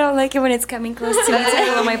question. I don't like it when it's coming close to me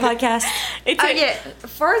on my podcast.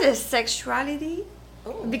 For the sexuality,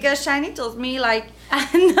 because Shani told me, like,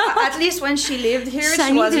 at least when she lived here,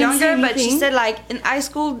 she was younger, but she said, like, in high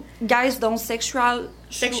school, guys don't sexualize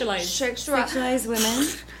Sexualize women.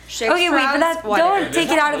 Shake Okay, wait, but sprouts, that whatever. don't take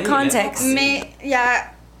it out of context. Yeah,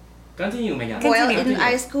 Continue, Megan. well, Continue. in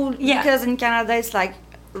high school, Yeah. because in Canada it's like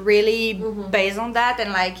really based on that,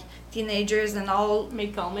 and like teenagers and all.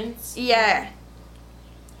 Make comments. Yeah.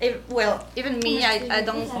 Well, even me, I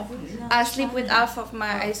don't. I sleep with half of my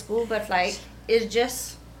high school, but like it's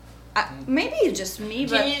just. Maybe it's just me,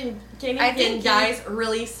 but I Canadian think guys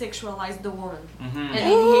really sexualize the woman. Mm-hmm. And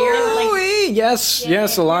in here, like, Ooh,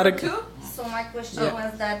 yes, a lot of. So my question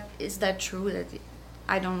was that is that true that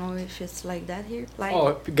I don't know if it's like that here. Like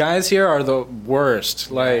Oh, guys here are the worst.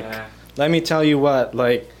 Like, Yeah. let me tell you what.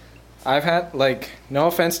 Like, I've had like no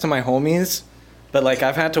offense to my homies, but like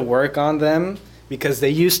I've had to work on them because they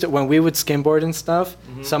used to when we would skimboard and stuff.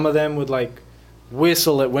 Some of them would like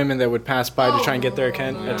whistle at women that would pass by to try and get their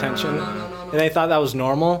attention, and they thought that was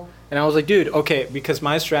normal. And I was like, dude, okay, because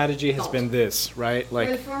my strategy has been this, right? Well,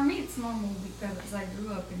 Like, for me it's normal because I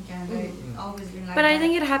grew up in Canada. It's always been like But I that.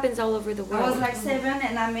 think it happens all over the I world. was like 7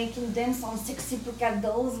 and I'm making dance on 60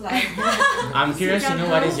 dolls like I'm curious to know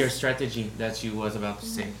what is your strategy that you was about to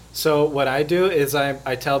say. so what I do is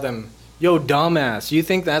I tell them, yo, dumbass, you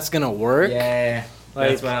think that's gonna work? Yeah, Like-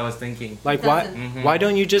 that's what I was thinking. Like, Mhm. why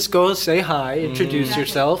don't you just go say hi, introduce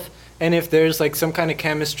yourself, and if there's like some kind of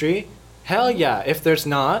chemistry, hell yeah. If there's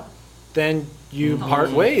not, then you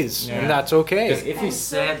part ways, Yeah. and that's okay. Because if you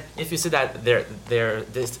say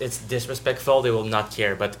that it's disrespectful, they will not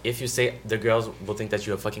care. But if you say the girls will think that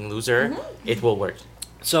you're a fucking loser, it will work.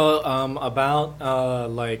 So about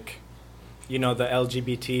like, you know, the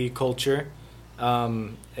LGBT culture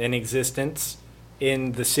in existence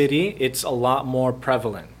in the city, it's a lot more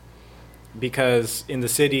prevalent because in the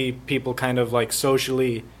city people kind of like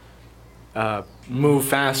socially move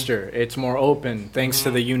faster. It's more open thanks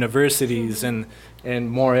to the universities and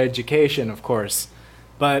more education, of course.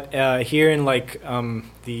 But here in like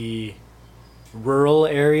the rural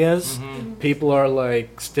areas, people are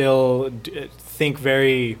like still think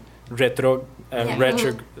very retro,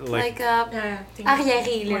 like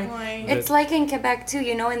Arriéré, là. It's like in Quebec too,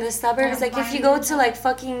 you know, in the suburbs. Like if you go to like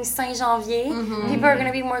fucking Saint-Janvier, people are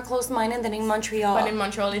gonna be more close-minded than in Montreal. But in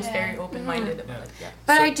Montreal, it's very open-minded about it. Yeah.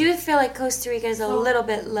 But I do feel like Costa Rica is a little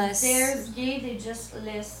bit less. there's gay, they just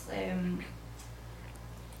less they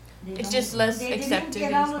It's don't- just less they accepted didn't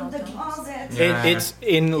get in out small of the towns. closet. Yeah. it's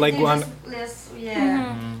in like They just less,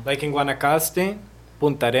 yeah. like in Guanacaste,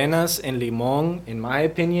 Punta Arenas, and Limon, in my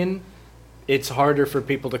opinion, it's harder for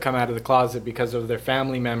people to come out of the closet because of their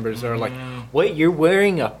family members are like, "Wait, you're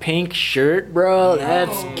wearing a pink shirt, bro?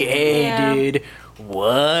 That's gay, Yeah. dude.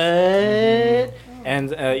 What?"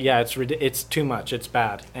 And yeah, it's too much. It's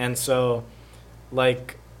bad. And so,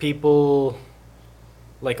 like people,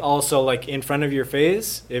 like also like in front of your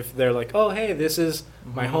face, if they're like, "Oh, hey, this is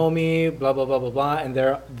my homie," blah blah blah blah blah, and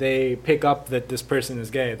they pick up that this person is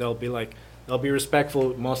gay, they'll be respectful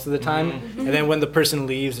most of the time, and then when the person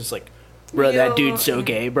leaves, it's like, bro, that dude's so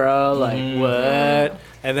gay, bro. Like, what?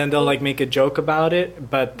 And then they'll like make a joke about it,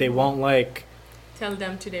 but they won't like. Tell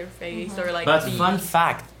them to their face or like. But be- fun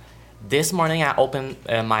fact, this morning I opened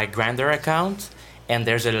my Grindr account and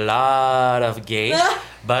there's a lot of gay,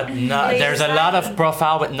 but no, there's a lot of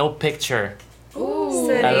profile with no picture. A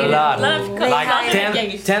lot. Lot of Like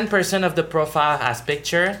gays. 10% of the profile has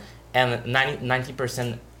picture and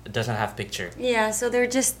 90% doesn't have picture. Yeah, so they're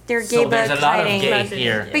gay, So there's but a lot hiding. of gay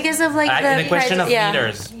here. Because of like the in a question of yeah.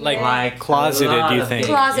 meters. Like closeted, a lot do you of think?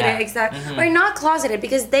 gay. Closeted, Yeah. exactly. Or not closeted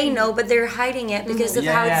because they know, but they're hiding it because of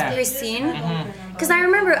how Yeah. it's pristine. Because I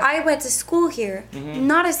remember I went to school here,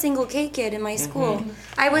 not a single gay kid in my school.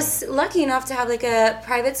 I was lucky enough to have like a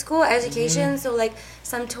private school education, so like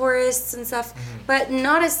some tourists and stuff, but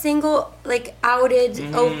not a single like outed,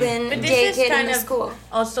 open But this gay is kid in kind the of school.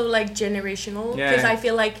 also like generational Yeah. because I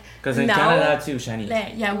feel like Because in now, Canada too, Shani.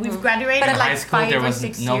 yeah, we've graduated In high like school, 5 there or was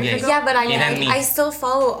 6 no years gays. ago. Yeah, but I mean, Even me. I still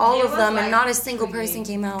follow all It of was them, and like not a single person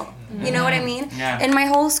came out. You know what I mean? Yeah. In my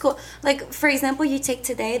whole school, like for example, you take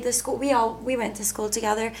today the school we went to school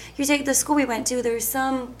together. You take the school we went to. There's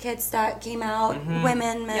some kids that came out,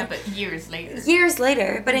 women, men. Yeah, but years later. Years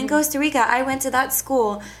later, but in Costa Rica, I went to that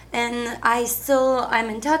school, and I'm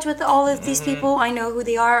in touch with all of these people. I know who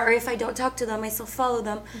they are, or if I don't talk to them, I still follow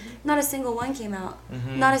them. Not a single one came out.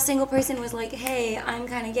 Not a single person was like, "Hey, I'm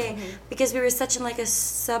kind of gay," because we were such in like a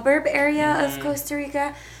suburb area of Costa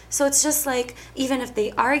Rica. So it's just like, even if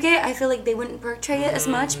they are gay, I feel like they wouldn't portray it as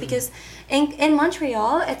much because in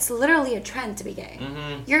Montreal, it's literally a trend to be gay.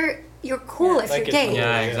 you're cool if Like you're gay.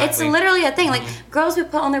 Yeah, It's exactly. literally a thing. Like girls would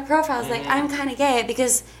put on their profiles like I'm kind of gay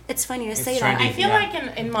because it's funny to say that. trendy. I feel Yeah.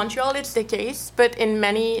 like in Montreal it's the case, but in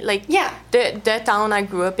many like Yeah. the town I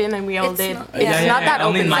grew up in and we all It's did, not- it's yeah. not that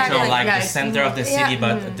only open. in Montreal, Exactly. like Right. the center of the city, Yeah.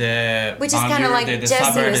 but the Which is kind of boundary, like the Jesse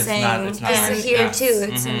suburb was is saying. not. It's not. It's here yeah. too.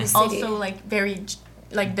 It's in the city. Also like very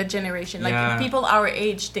like the generation, like Yeah. people our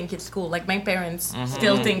age think it's cool. Like my parents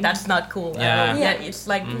still think that's not cool. Yeah. Yeah, Yeah. it's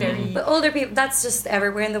like very. But older people, that's just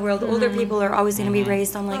everywhere in the world. Older people are always going to be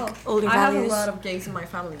raised on like older I have a values. lot of gays in my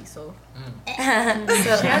family, so She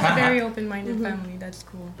has a very open-minded family. That's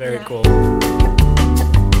cool. Very cool.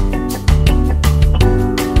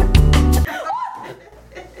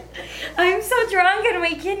 I'm so drunk and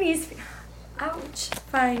my kidneys. Ouch.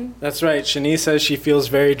 Fine. That's right. Shani says she feels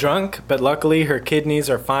very drunk, but luckily her kidneys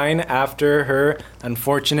are fine after her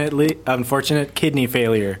unfortunate kidney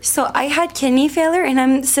failure. So I had kidney failure and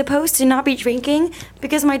I'm supposed to not be drinking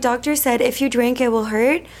because my doctor said if you drink it will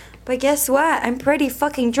hurt. But guess what? I'm pretty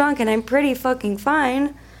fucking drunk and I'm pretty fucking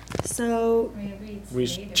fine. So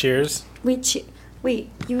Cheers. wait,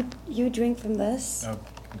 you drink from this Oh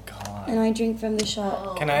God. and I drink from the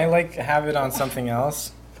shot. Can I like have it on something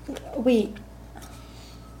else? Wait.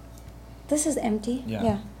 This is empty.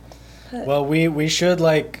 Yeah. Well, we should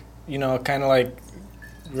like kind of like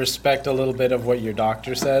respect a little bit of what your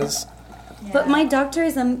doctor says. But my doctor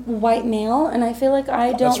is a white male, and I feel like I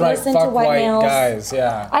don't That's right. listen Fuck to white males. guys.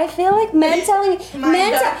 Yeah. I feel like men telling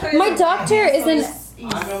my doctor is an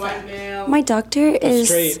my doctor is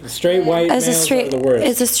Straight white as a males straight are the worst.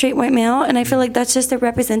 is a straight white male, and I feel like that's just a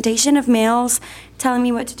representation of males telling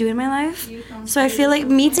me what to do in my life. So I feel like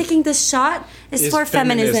me taking this shot is for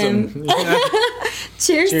feminism.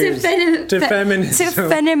 Cheers Cheers. To feminism. To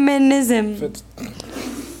feminism.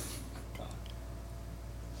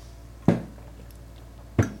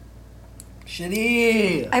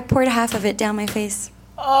 Shitty. I poured half of it down my face.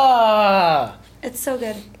 Ah. It's so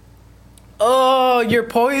good. Oh, you're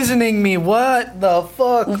poisoning me. What the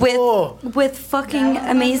fuck? Oh. With fucking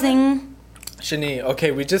amazing. Shani,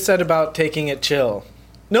 okay, we just said about taking it chill.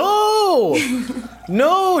 No!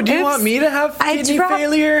 No! Do you Oops. want me to have kidney dropped-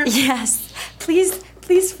 failure? Yes.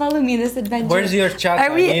 Please follow me in this adventure. Where's your chat?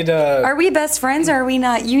 Are we, I need a... are we best friends or are we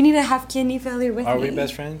not? You need to have kidney failure with me. Are we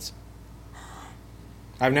best friends?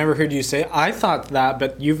 I've never heard you say... I thought that,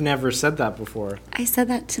 but you've never said that before. I said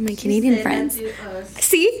that to my Canadian friends.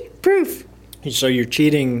 See? Proof. So you're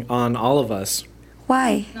cheating on all of us.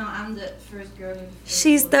 Why? No, I'm the first girl.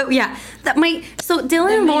 She's the... Yeah. So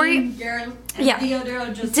Dylan and Lori... Girl, and Yeah. the other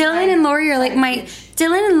are just Dylan and Lori are like my...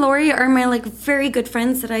 Dylan and Lori are my like very good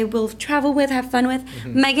friends that I will travel with, have fun with.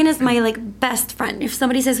 Megan is my like best friend. If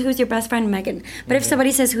somebody says who's your best friend, Megan. But if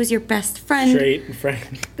somebody says who's your best friend, Straight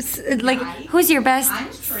friend. like who's your best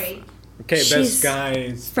I'm straight. Okay, She's best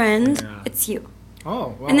guys. friend, Yeah. it's you.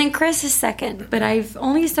 Oh, wow. And then Chris is second, but I've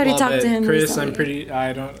only started talking to him Chris, recently. I'm pretty...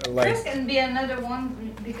 I don't like... Chris can be another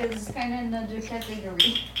one because it's kind of another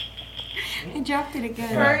category. I dropped it again.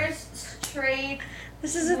 First straight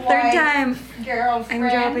This is the third white time. girlfriend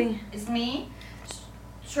I'm dropping. is me.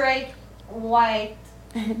 Straight white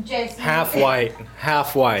Jesse. Half white.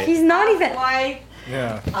 Half white. He's not even. White.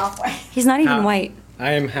 Yeah. Half white. He's not even Half- white.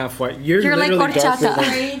 I am half white. You're like literally darker horchata.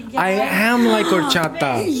 than... I am like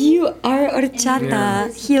horchata. You are horchata. Yeah.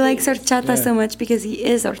 He likes horchata Yeah. so much because he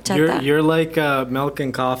is horchata. You're like milk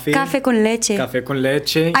and coffee. Café con leche. Café con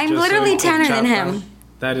leche. I'm just literally like tanner than horchata. him.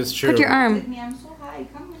 That is true. Put your With arm. me, I'm so high.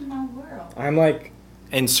 Come in my world. I'm like,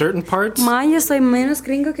 in certain parts, Ma, yo soy menos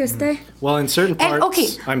gringo que usted. well, in certain parts, okay.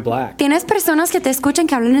 I'm black. ¿Tienes personas que te escuchan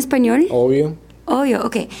que hablan español? Obvio. Obvio,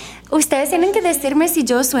 ok. Ustedes tienen que decirme si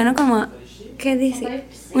yo sueno como... ¿Qué dice?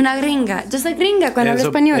 Una gringa. Yo soy gringa cuando hablo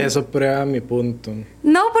español. Eso prueba mi punto.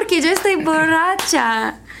 No, porque yo estoy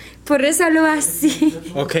borracha. Por eso hablo así.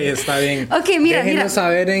 Ok, está bien. Ok, mira, Déjenos mira.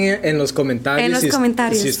 saber en los comentarios, En los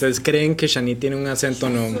comentarios. si ustedes creen que Shani tiene un acento o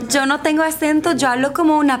no. Yo no tengo acento, yo hablo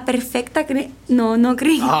como una perfecta... No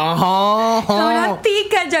gringa. Ajá. Como una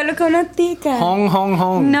tica, yo hablo como una tica. Hong, hong,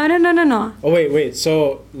 hong. No. Oh, wait.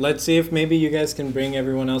 So, let's see if maybe you guys can bring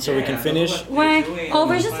everyone else so we can finish. Ouais. On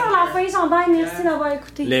va juste faire la fin, j'en vais. Merci d'avoir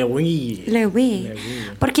écouté. Le oui. Le oui.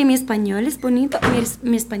 Porque mi español es bonito.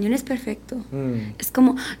 Mi español es perfecto. Es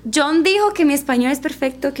como... John dijo que mi español es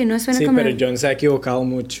perfecto, que no suena Sí, como... pero John se ha equivocado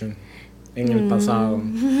mucho en el pasado.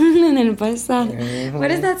 en el pasado. What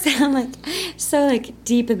does that sound like? So like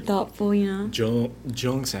deep and thoughtful, you know?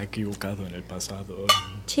 John se ha equivocado en el pasado.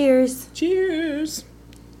 Cheers. Cheers.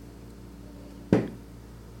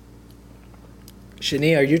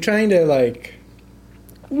 Shani, are you trying to like...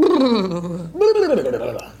 God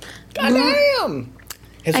damn!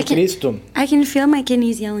 Jesucristo. I can feel my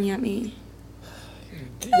kidneys yelling at me.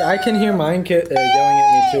 I can hear mine yelling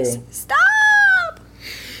at me too. Stop!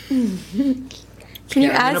 Can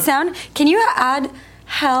you add sound? Can you add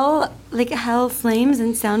hell flames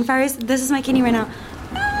and sound fires? This is my kidney right now. So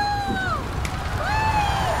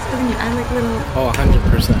then you add like little... Oh,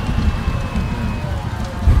 100%.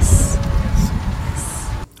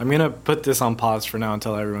 I'm gonna put this on pause for now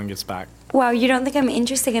until everyone gets back. Wow, you don't think I'm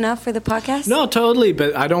interesting enough for the podcast? No, totally,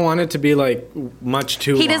 but I don't want it to be like much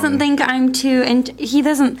too He doesn't long. think I'm too... he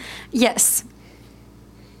doesn't... Yes.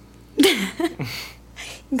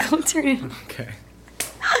 Go turn it on. Okay.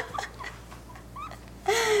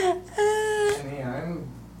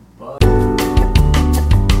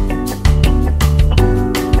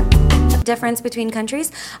 Difference between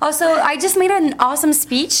countries. Also, I just made an awesome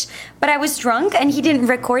speech, but I was drunk and he didn't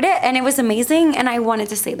record it, and it was amazing, and I wanted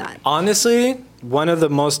to say that. Honestly, one of the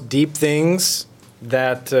most deep things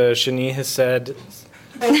that Shani has said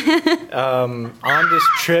on this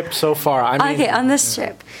trip so far. I mean, Okay, on this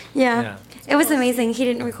trip. Yeah. Yeah. It was amazing. He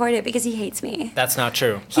didn't record it because he hates me. That's not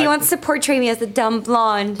true. He wants to portray me as a dumb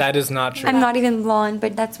blonde. That is not true. I'm not even blonde,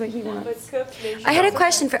 but that's what he wants. I had a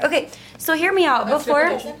question for... Okay, so hear me out.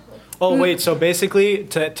 Before... Oh, wait, so basically,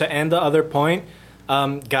 to end the other point,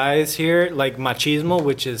 guys here, like machismo,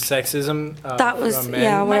 which is sexism That was, from men.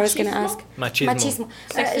 yeah, what I was going to ask. Machismo.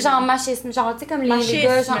 Genre machisme, genre, tu sais, comme les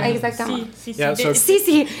gars, genre, exactement. Yeah, so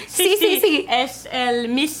Si. Es el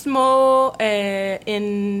mismo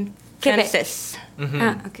en Quebec. francés.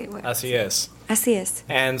 Ah, okay, what? Así es. Así es.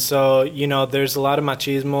 And so, you know, there's a lot of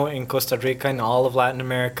machismo in Costa Rica and all of Latin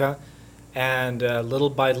America. And little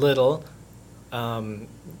by little,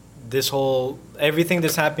 this whole, everything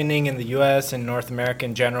that's happening in the U.S. and North America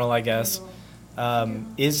in general, I guess,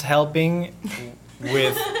 is helping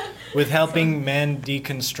with helping men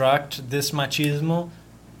deconstruct this machismo.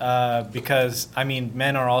 Because, I mean,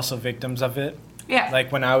 men are also victims of it. Yeah.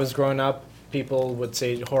 Like when I was growing up, people would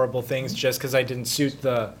say horrible things just because I didn't suit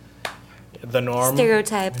the norm.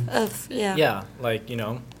 Stereotype of, yeah. Yeah, like, you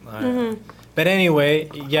know. But anyway,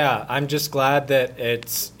 yeah, I'm just glad that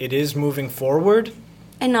it is moving forward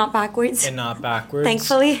And not backwards. and not backwards.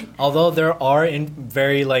 Thankfully. Although there are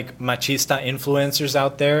very like machista influencers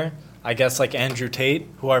out there, I guess like Andrew Tate,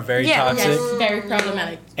 who are very toxic Yes, very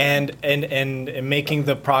problematic. and making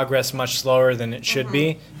the progress much slower than it should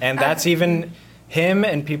be. And that's even him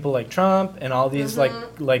and people like Trump and all these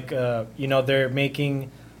like you know, they're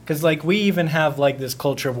making, because like we even have like this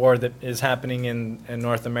culture war that is happening in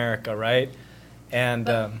North America, right? And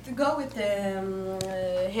To go with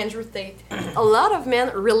Andrew Tate, a lot of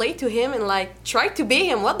men relate to him and like try to be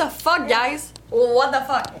him. What the fuck, guys? What the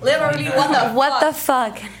fuck? Literally, what the fuck? What the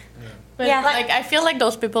fuck? But Yeah. like I feel like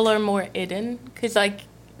those people are more hidden because like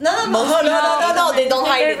No, they don't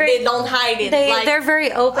hide it. They don't hide it. They're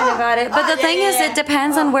very open about it. But the thing is, it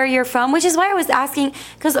depends on where you're from, which is why I was asking.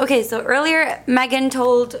 Because, okay, so earlier Megan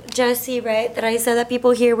told Jesse, right, that I said that people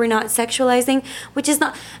here were not sexualizing, which is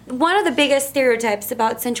not. One of the biggest stereotypes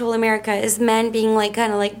about Central America is men being like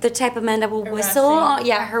kind of like the type of men that will whistle.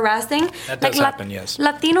 Harassing. That does happen, yes.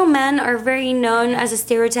 Latino men are very known as a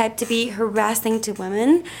stereotype to be harassing to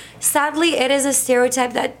women. Sadly, it is a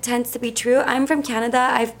stereotype that tends to be true. I'm from Canada.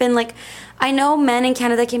 I've been like, I know men in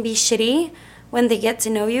Canada can be shitty when they get to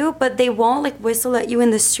know you, but they won't like whistle at you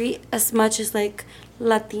in the street as much as like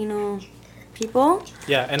Latino people.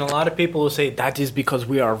 yeah, and a lot of people will say that is because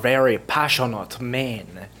we are very passionate men.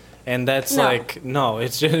 And that's No. like, no,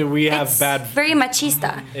 it's just we have It's bad. very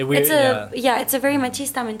machista. It's a very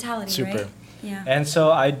machista mentality, Super. right? Yeah. And so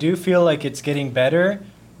I do feel like it's getting better,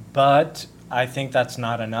 but I think that's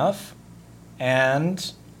not enough. And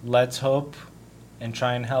let's hope and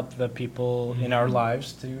try and help the people in our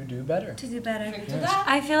lives to do better. To do better.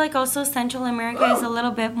 I feel like also Central America is a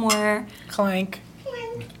little bit more. Clank.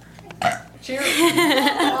 cheers.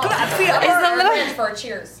 It's a little for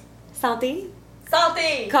cheers. Salty?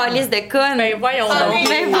 Salty. Calice de con. Mais voyons donc.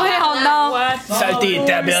 Mais voyons donc. Salty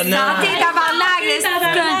tabernacle. Salty tabarnak, les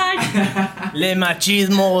con. Le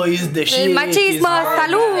machismo is the shit. Machismo,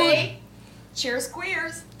 salud. Cheers,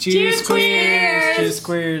 queers. Cheers, queers. Cheers,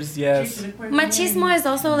 queers. Yes. Machismo is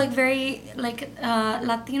also like very like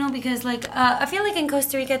Latino because like I feel like in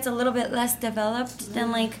Costa Rica it's a little bit less developed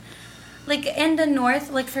than like in the north,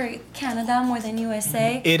 like for Canada more than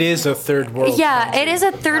USA. It is a third world. Yeah, country. it is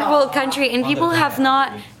a third world country, and people have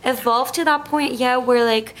not evolved to that point yet where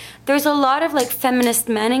like there's a lot of like feminist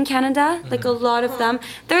men in Canada, like a lot of them.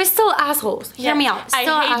 They're still assholes. Hear me out.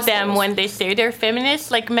 Still I hate assholes. them when they say they're feminists.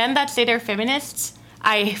 Like men that say they're feminists,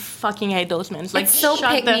 I fucking hate those men. Like, It's so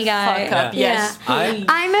shut pick the me, guy. fuck up. Yes.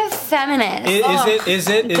 I'm a feminist. Is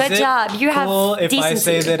it Good job. You have cool if I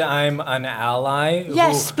say decency. that I'm an ally?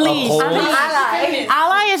 Yes, please. upholds-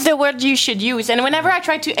 Ally is the word you should use. And whenever I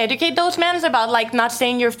try to educate those men about like not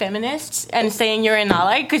saying you're feminists and saying you're an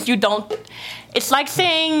ally, because you don't. It's like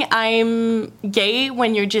saying I'm gay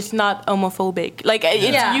when you're just not homophobic. Like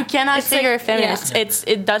you cannot say you're a feminist.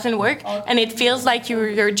 It doesn't work, and it feels like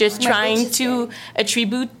you're just trying to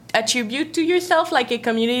attribute to yourself like a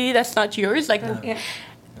community that's not yours. Like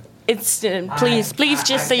it's please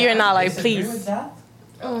just say you're an ally, please.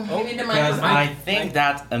 Because I think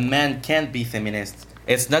that a man can't be feminist.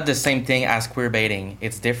 It's not the same thing as queer baiting.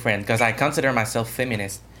 It's different because I consider myself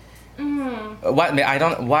feminist. What I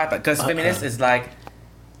don't why because feminist is like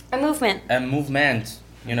A movement.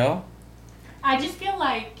 you know. I just feel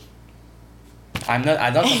like I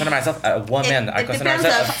don't consider myself a woman. I consider depends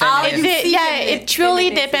myself a on how feminist. it truly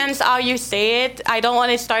depends how you say it. I don't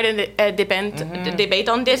want to start a debate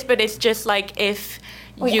on this, but it's just like if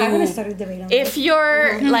Wait, I want to start a debate on if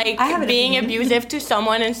you're like I have an being opinion. abusive to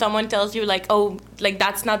someone and someone tells you like, oh, like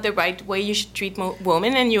that's not the right way you should treat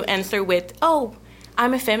women, and you answer with, oh,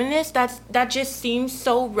 I'm a feminist, that just seems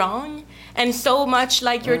so wrong and so much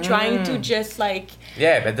like you're trying to just like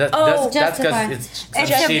Yeah, but that's justify. because it's some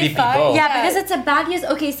It's shitty justify. people. Yeah, because it's a bad use.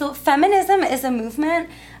 Okay, so feminism is a movement,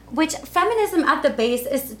 which feminism at the base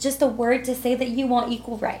is just a word to say that you want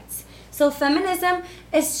equal rights. So feminism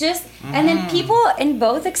is just, and then people in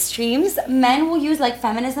both extremes, men will use like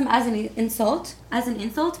feminism as an insult,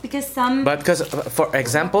 because some. But because, for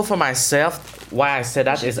example, for myself, why I say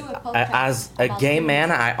that is as a gay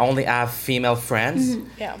man, I only have female friends.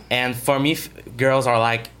 Yeah. And for me, girls are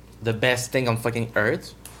like the best thing on fucking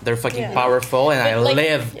earth. They're fucking powerful, and I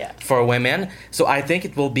live for women. So I think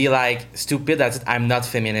it will be like stupid that I'm not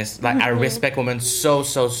feminist. Like I respect women so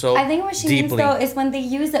I think what she deeply. means though is when they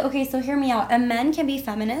use it. Okay, so hear me out. A man can be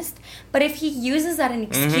feminist, but if he uses that an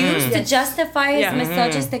excuse to justify his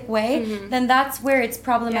misogynistic way, then that's where it's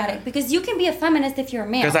problematic. Because you can be a feminist if you're a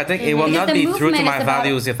male. Because I think it will not the be true to movement my is about-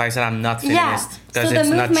 values if I said I'm not feminist. So Because the it's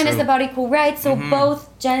not movement true. is about equal rights. So both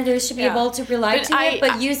genders should be able to relate to it,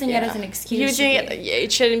 but using it as an excuse. Using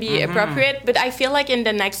it shouldn't be appropriate. But I feel like in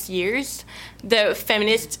the next years, the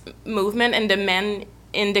feminist movement and the men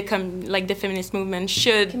in the the feminist movement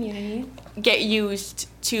should Community. get used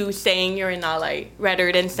to saying you're an ally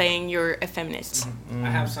rather than saying you're a feminist. I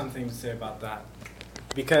have something to say about that.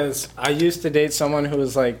 Because I used to date someone who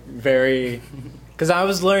was like very... Because I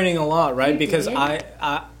was learning a lot, right? Because I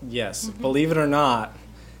yes, believe it or not.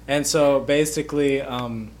 And so basically,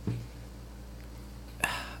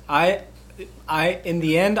 I in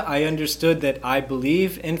the end, I understood that I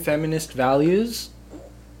believe in feminist values,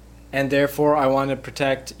 and therefore I want to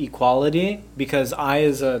protect equality, because I,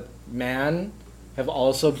 as a man, have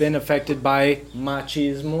also been affected by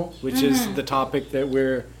machismo, which is the topic that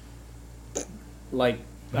we're, like,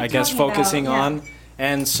 I guess, focusing on.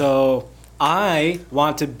 And so I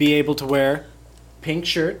want to be able to wear pink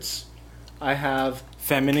shirts. I have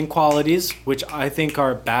feminine qualities, which I think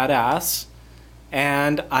are badass.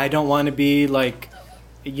 And I don't want to be, like,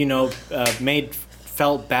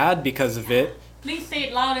 felt bad because of it. Please say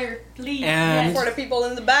it louder, please. And For the people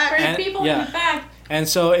in the back. For the people in the back. And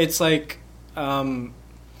so it's like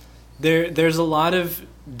there's a lot of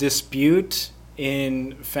dispute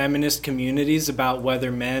in feminist communities about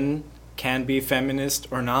whether men can be feminist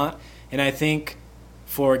or not. And I think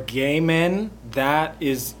for gay men, that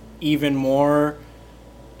is even more,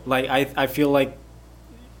 like, I feel like,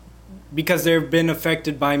 because they've been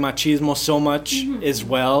affected by machismo so much as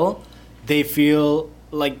well, they feel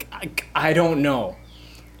like, I don't know.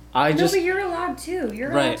 But you're allowed to.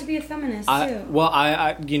 You're allowed to be a feminist too.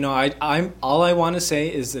 I'm all I want to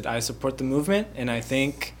say is that I support the movement, and I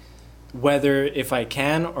think whether if I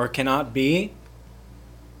can or cannot be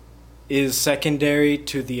is secondary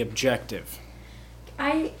to the objective.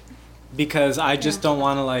 Because I just don't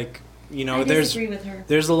want to, like, I disagree with her.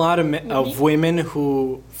 There's a lot of women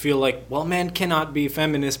who feel like, well, men cannot be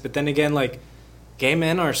feminist, but then again, like, gay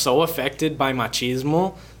men are so affected by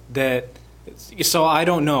machismo that, so I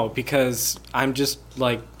don't know, because I'm just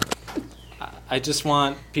like, I just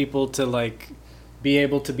want people to, like, be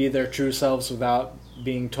able to be their true selves without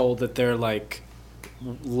being told that they're, like,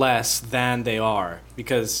 less than they are,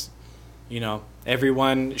 because,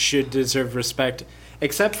 everyone should deserve respect,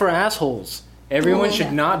 except for assholes. Everyone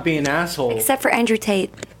should not be an asshole. Except for Andrew Tate.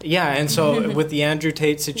 Yeah, and so with the Andrew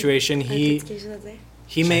Tate situation, he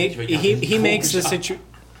makes the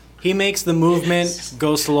he makes the movement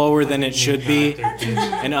go slower than it should be,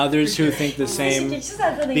 and others who think the same,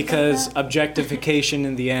 because objectification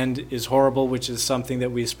in the end is horrible, which is something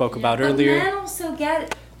that we spoke about earlier. Men also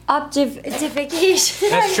get objectification.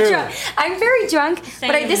 That's true. I'm very drunk,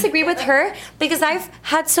 but I disagree with her because I've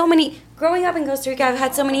had so many. Growing up in Costa Rica, I've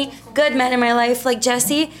had so many good men in my life, like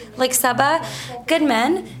Jesse, like Saba, good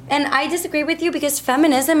men. And I disagree with you because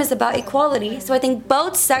feminism is about equality. So I think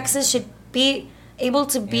both sexes should be able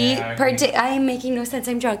to be I am making no sense.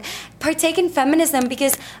 I'm drunk. Partake in feminism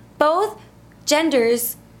because both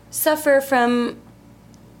genders suffer from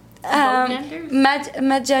misogyny.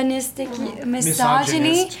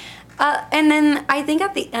 Misogynist. And then I think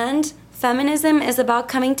at the end, feminism is about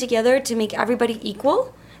coming together to make everybody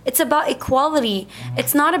equal. It's about equality.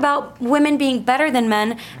 It's not about women being better than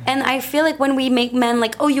men. And I feel like when we make men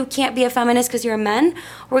like, oh, you can't be a feminist because you're a man,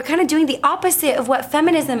 we're kind of doing the opposite of what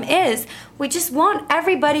feminism is. We just want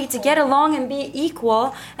everybody to get along and be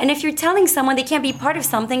equal. And if you're telling someone they can't be part of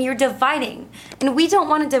something, you're dividing. And we don't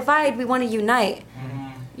want to divide, we want to unite.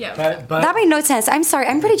 Yeah. But That made no sense. I'm sorry.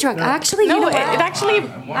 I'm pretty drunk. Actually, you know what? It actually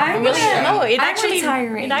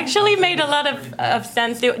tiring. it actually made a lot of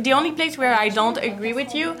sense. The only place where I don't agree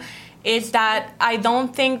with you is that I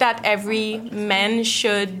don't think that every man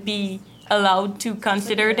should be allowed to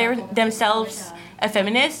consider themselves a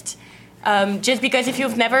feminist. Just because if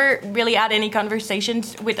you've never really had any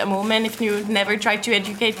conversations with a woman, if you've never tried to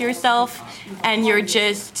educate yourself, and you're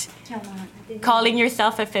just calling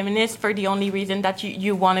yourself a feminist for the only reason that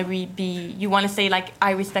you want to you want to say like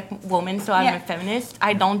I respect women, so I'm a feminist.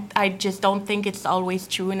 I just don't think it's always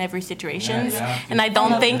true in every situation, and I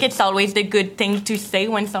don't think it's always the good thing to say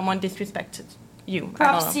when someone disrespects you.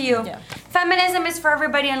 Props to you. Yeah. Feminism is for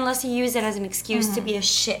everybody unless you use it as an excuse to be a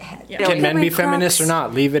shithead. Can men be feminists or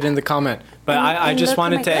not? Leave it in the comment. But I just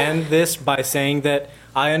wanted to end this by saying that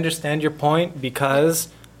I understand your point because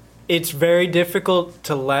it's very difficult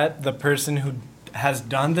to let the person who has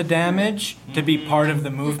done the damage to be part of the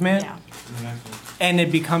movement. Yeah. And it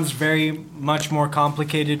becomes very much more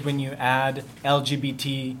complicated when you add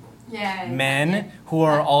LGBT men who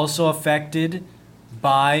are also affected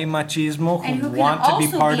by machismo, who want to be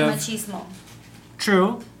part of machismo.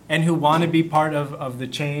 True, and who want to be part of the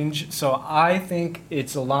change. So I think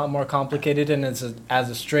it's a lot more complicated, and as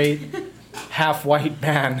a straight half white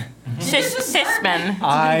man, cis man.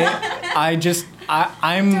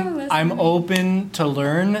 I'm open to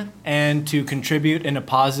learn and to contribute in a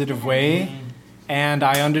positive way, and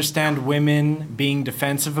I understand women being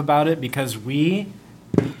defensive about it because we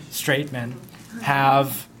straight men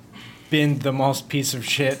have been the most piece of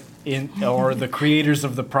shit or the creators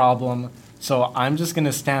of the problem. So I'm just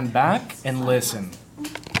gonna stand back and listen.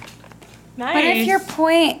 Nice. But if your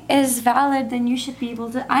point is valid, then you should be able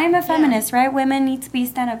to. I'm a feminist, right? Women need to be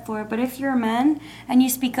stand up for it. But if you're a man and you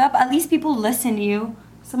speak up, at least people listen to you.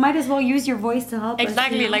 So might as well use your voice to help us.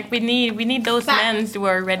 Exactly. Like we need those men who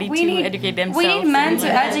are ready to educate themselves. We need men to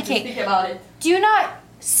educate. Speak about it. Do not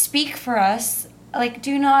speak for us. Like,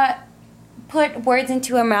 do not put words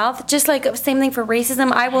into our mouth. Just like same thing for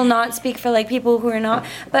racism. I will not speak for like people who are not.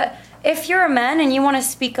 But if you're a man and you want to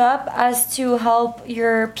speak up as to help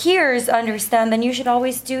your peers understand, then you should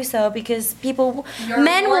always do so because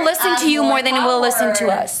men will listen to you more than they will listen to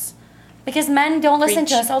us. Because men don't listen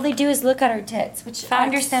to us. All they do is look at our tits, which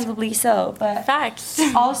understandably so. But facts.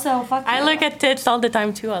 Also, fuck I look at tits all the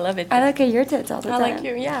time too. I love it. I look at your tits all the time. I like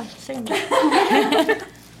you. Yeah, same.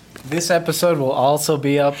 This episode will also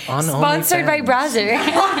be up on Sponsored by Browser.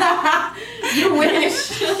 You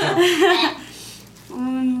wish.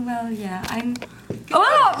 Well, yeah, I'm.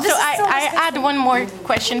 Oh, so I had one more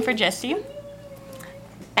question for Jessie,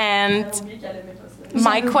 and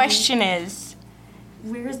my question is,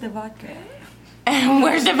 where's the vodka?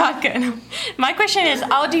 Where's the vodka? My question is,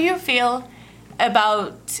 how do you feel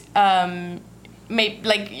about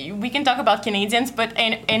like we can talk about Canadians, but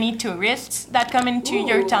any tourists that come into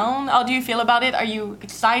your town? How do you feel about it? Are you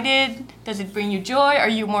excited? Does it bring you joy? Are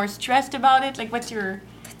you more stressed about it? Like, what's your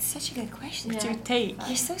Such a good question. What's your take?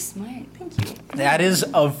 You're so smart. Thank you. That is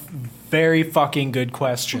a very fucking good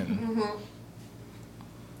question.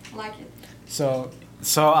 Like it. So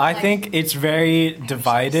I think it's very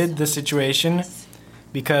divided, the situation,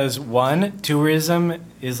 because one, tourism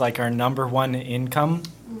is like our number one income,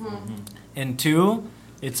 and two,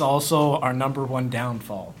 it's also our number one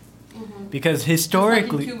downfall, because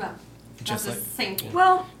historically, Just like the same thing.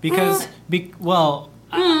 Well, because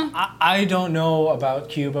I don't know about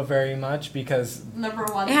Cuba very much because Number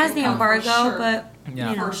one. it has the embargo, sure. but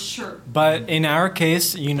yeah. For sure. But in our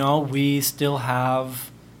case, we still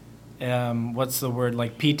have what's the word,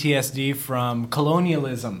 like PTSD from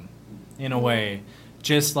colonialism. in a way.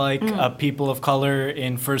 Just like people of color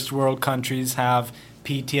in first world countries have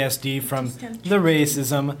PTSD from the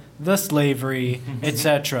racism, the slavery,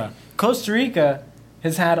 etc. Costa Rica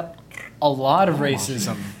has had a lot of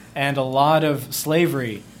racism and a lot of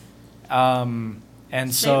slavery. And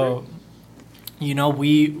so,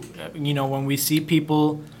 when we see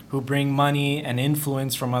people who bring money and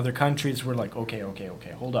influence from other countries, we're like, okay,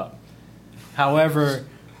 hold up. However,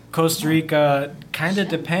 Costa Rica kind of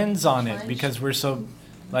depends on it because we're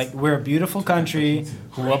a beautiful country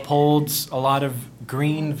who upholds a lot of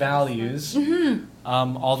green values,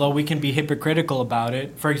 although we can be hypocritical about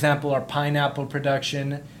it. For example, our pineapple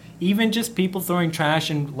production, even just people throwing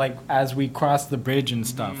trash in, as we cross the bridge and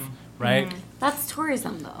stuff, right? That's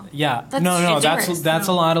tourism, though. Yeah. That's That's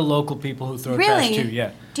a lot of local people who throw trash too,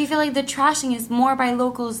 yeah. Do you feel like the trashing is more by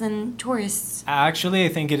locals than tourists? Actually, I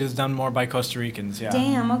think it is done more by Costa Ricans, yeah.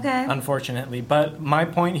 Damn, okay. Unfortunately. But my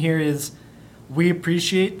point here is we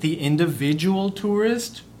appreciate the individual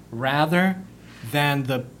tourist rather than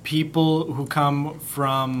the people who come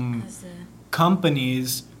from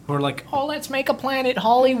companies who are like, oh, let's make a Planet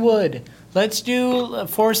Hollywood. Let's do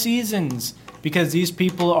Four Seasons. Because these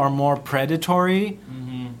people are more predatory.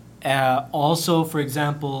 Also, for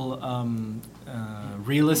example,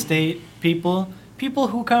 real estate people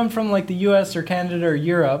who come from the US or Canada or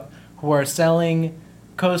Europe who are selling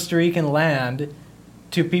Costa Rican land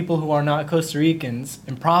to people who are not Costa Ricans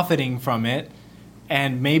and profiting from it.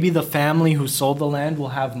 And maybe the family who sold the land will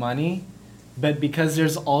have money. But because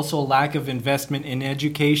there's also a lack of investment in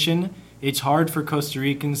education, it's hard for Costa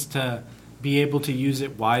Ricans to be able to use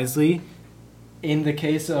it wisely. In the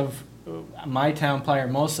case of my town, Playa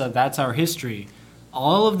Hermosa, that's our history.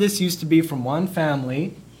 All of this used to be from one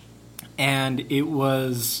family, and it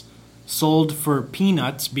was sold for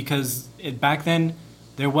peanuts because back then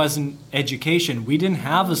there wasn't education. We didn't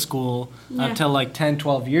have a school until 10,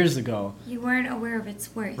 12 years ago. You weren't aware of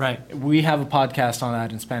its worth. Right. We have a podcast on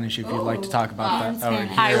that in Spanish if you'd like to talk about that. Or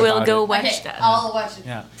I will go watch that. I'll watch it.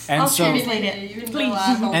 Yeah. And translate it. Please.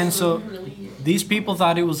 And so these people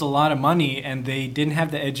thought it was a lot of money, and they didn't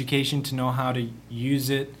have the education to know how to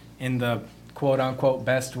use it in the quote-unquote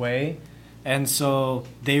best way. And so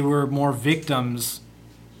they were more victims,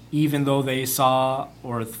 even though they saw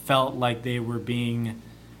or felt like they were being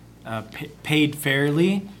paid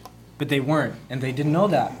fairly, but they weren't. And they didn't know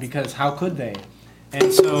that because how could they?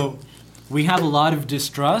 And so we have a lot of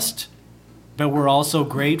distrust, but we're also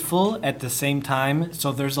grateful at the same time.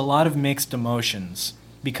 So there's a lot of mixed emotions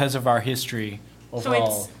because of our history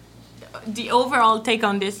overall. So the overall take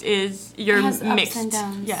on this is you're has ups mixed. and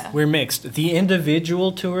downs. Yeah. We're mixed. The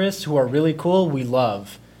individual tourists who are really cool, we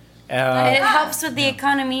love. It helps with the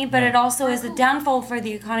economy, but it also is a downfall for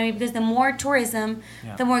the economy because the more tourism,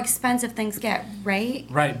 the more expensive things get, right?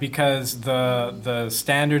 Right, because the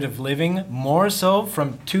standard of living, more so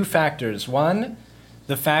from two factors. One,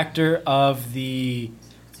 the factor of the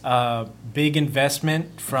big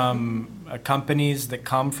investment from companies that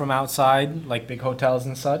come from outside, like big hotels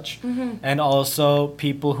and such, and also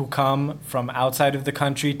people who come from outside of the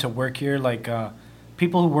country to work here, like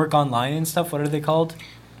people who work online and stuff. What are they called?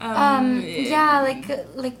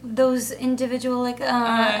 Like those individual,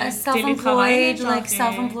 self-employed,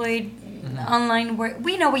 online work.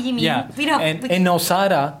 We know what you mean. Yeah, We know. and in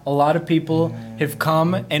Osara, a lot of people have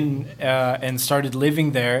come and started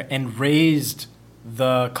living there and raised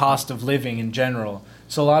the cost of living in general.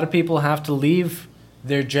 So a lot of people have to leave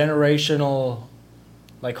their generational,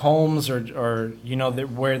 homes or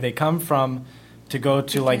where they come from, to go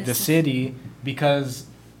to the city because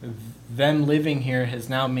them living here has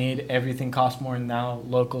now made everything cost more, and now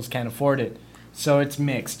locals can't afford it. So it's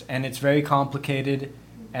mixed, and it's very complicated,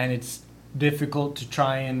 and it's difficult to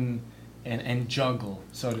try and juggle,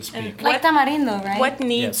 so to speak. Like Tamarindo, right? What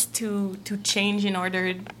needs to change in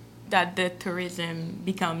order that the tourism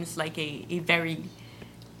becomes a very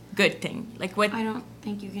good thing? What? I don't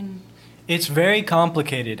think you can. It's very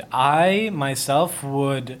complicated. I myself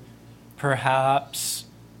would perhaps.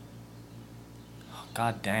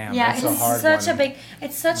 God damn, that's a hard one.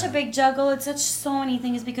 It's such a big juggle. It's so many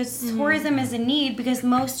things because tourism is a need because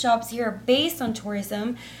most jobs here are based on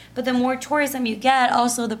tourism. But the more tourism you get,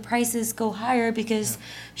 also the prices go higher because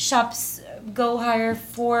shops go higher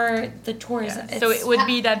for the tourism. Yeah. So it would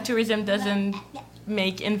be that tourism doesn't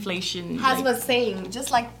make inflation. As was saying, just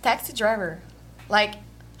like taxi driver, at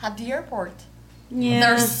the airport. Yeah.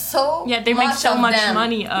 There's so Yeah, they make much so of much them.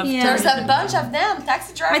 money of Yeah. There's a bunch of them.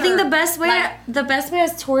 Taxi drivers. I think the best way Like,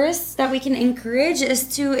 as tourists that we can encourage is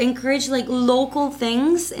to encourage like local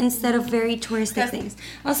things instead of very touristic things.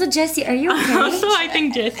 Also, Jessie, are you okay? Also, I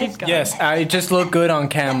think Jesse's got Yes, I just look good on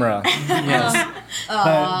camera. Yes.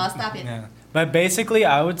 stop it. Yeah. But basically,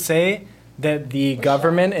 I would say that the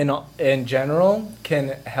government in general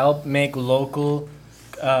can help make local,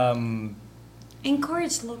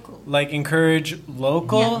 Encourage local. encourage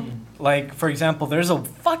local. Like, for example, there's a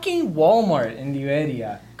fucking Walmart in the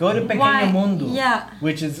area. Go to Why? Pequeño Mundo, Yeah.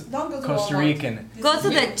 which is Don't go to Costa Walmart. Rican. Go to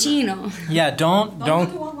the Chino. Yeah, don't Go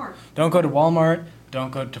to Walmart. Don't go to Walmart.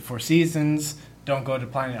 Don't go to Four Seasons. Don't go to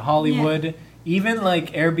Planet Hollywood. Even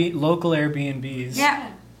like local Airbnbs. Yeah.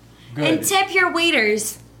 Good. And tip your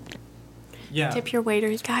waiters. Yeah. Tip your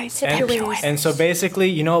waiters, guys. Tip And, your waiters. and so basically,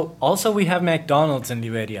 also we have McDonald's in the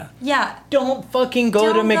area. Yeah. Don't fucking go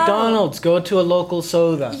to Don't go. McDonald's. Go to a local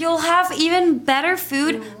soda. You'll have even better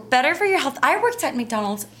food, better for your health. I worked at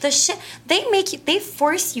McDonald's. The shit they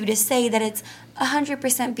force you to say that it's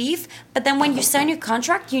 100% beef, but then when you sign your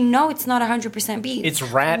contract, you know it's not 100% beef. It's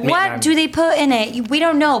rat meat. What do they put in it? We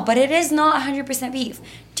don't know, but it is not 100% beef.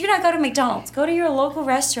 Do not go to McDonald's. Go to your local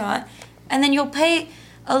restaurant, and then you'll pay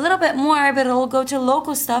a little bit more, but it'll go to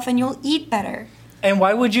local stuff, and you'll eat better. And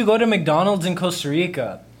why would you go to McDonald's in Costa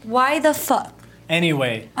Rica? Why the fuck?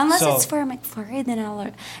 Anyway, Unless so it's for a McFlurry, then I'll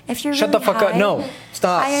learn. If you're shut really the fuck up. high, No,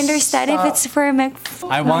 stop. I understand Stop. if it's for a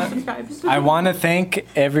McFlurry. I want to thank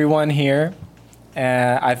everyone here.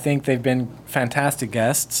 I think they've been fantastic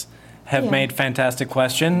guests, have made fantastic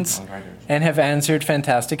questions, and have answered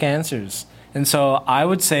fantastic answers. And so I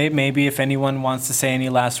would say maybe if anyone wants to say any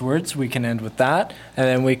last words, we can end with that, and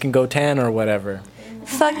then we can go tan or whatever.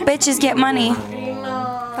 Fuck bitches, get money.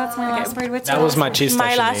 That's my last word. What's That your was my cheese.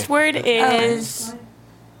 My last word is...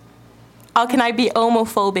 How can I be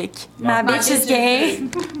homophobic? My bitch is gay.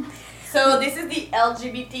 So this is the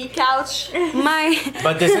LGBT couch.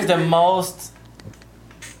 But this is the most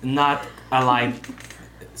not alike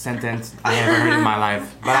sentence I ever heard in my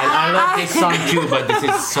life. But I love this song too, but this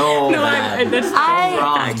is so bad.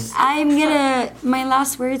 My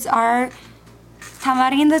last words are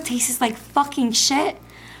tamarindo tastes like fucking shit,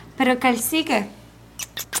 pero calcique.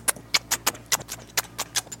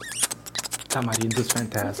 Tamarindo's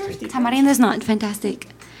fantastic. Tamarindo's not fantastic,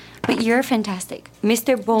 but you're fantastic.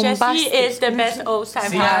 Mr. Bombastic. Jesse is the best host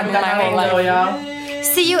I've had in my whole life.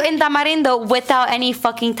 See you in Tamarindo without any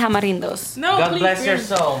fucking tamarindos. No, God please, bless your please.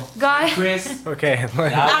 soul. God. Chris. Okay.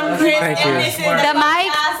 I'm Chris, Thank and you. this is The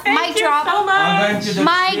mic Thank you drop. so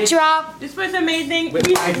much. Mic drop. This was amazing. With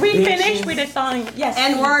my We bitches. finished with a song. Yes.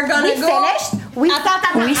 And we're gonna We go. finished. We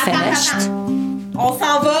finished. On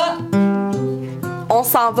s'en va. On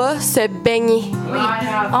s'en va se baigner.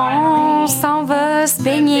 On s'en va se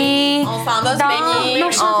baigner. On s'en va se Dans- baigner.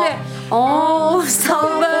 Non, chante-le. On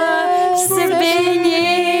s'en va se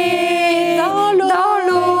baigner dans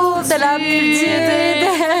l'eau de la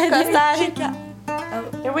petite Costa Rica.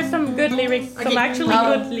 There was some good lyrics. Some actually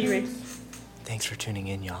good lyrics. Thanks for tuning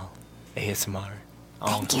in, y'all. ASMR.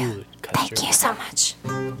 Thank you. Thank you so much.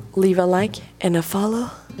 Leave a like and a follow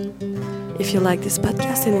if you like this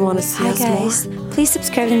podcast and you want to see Hi us guys. more. Please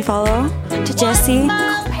subscribe and follow to Jessie.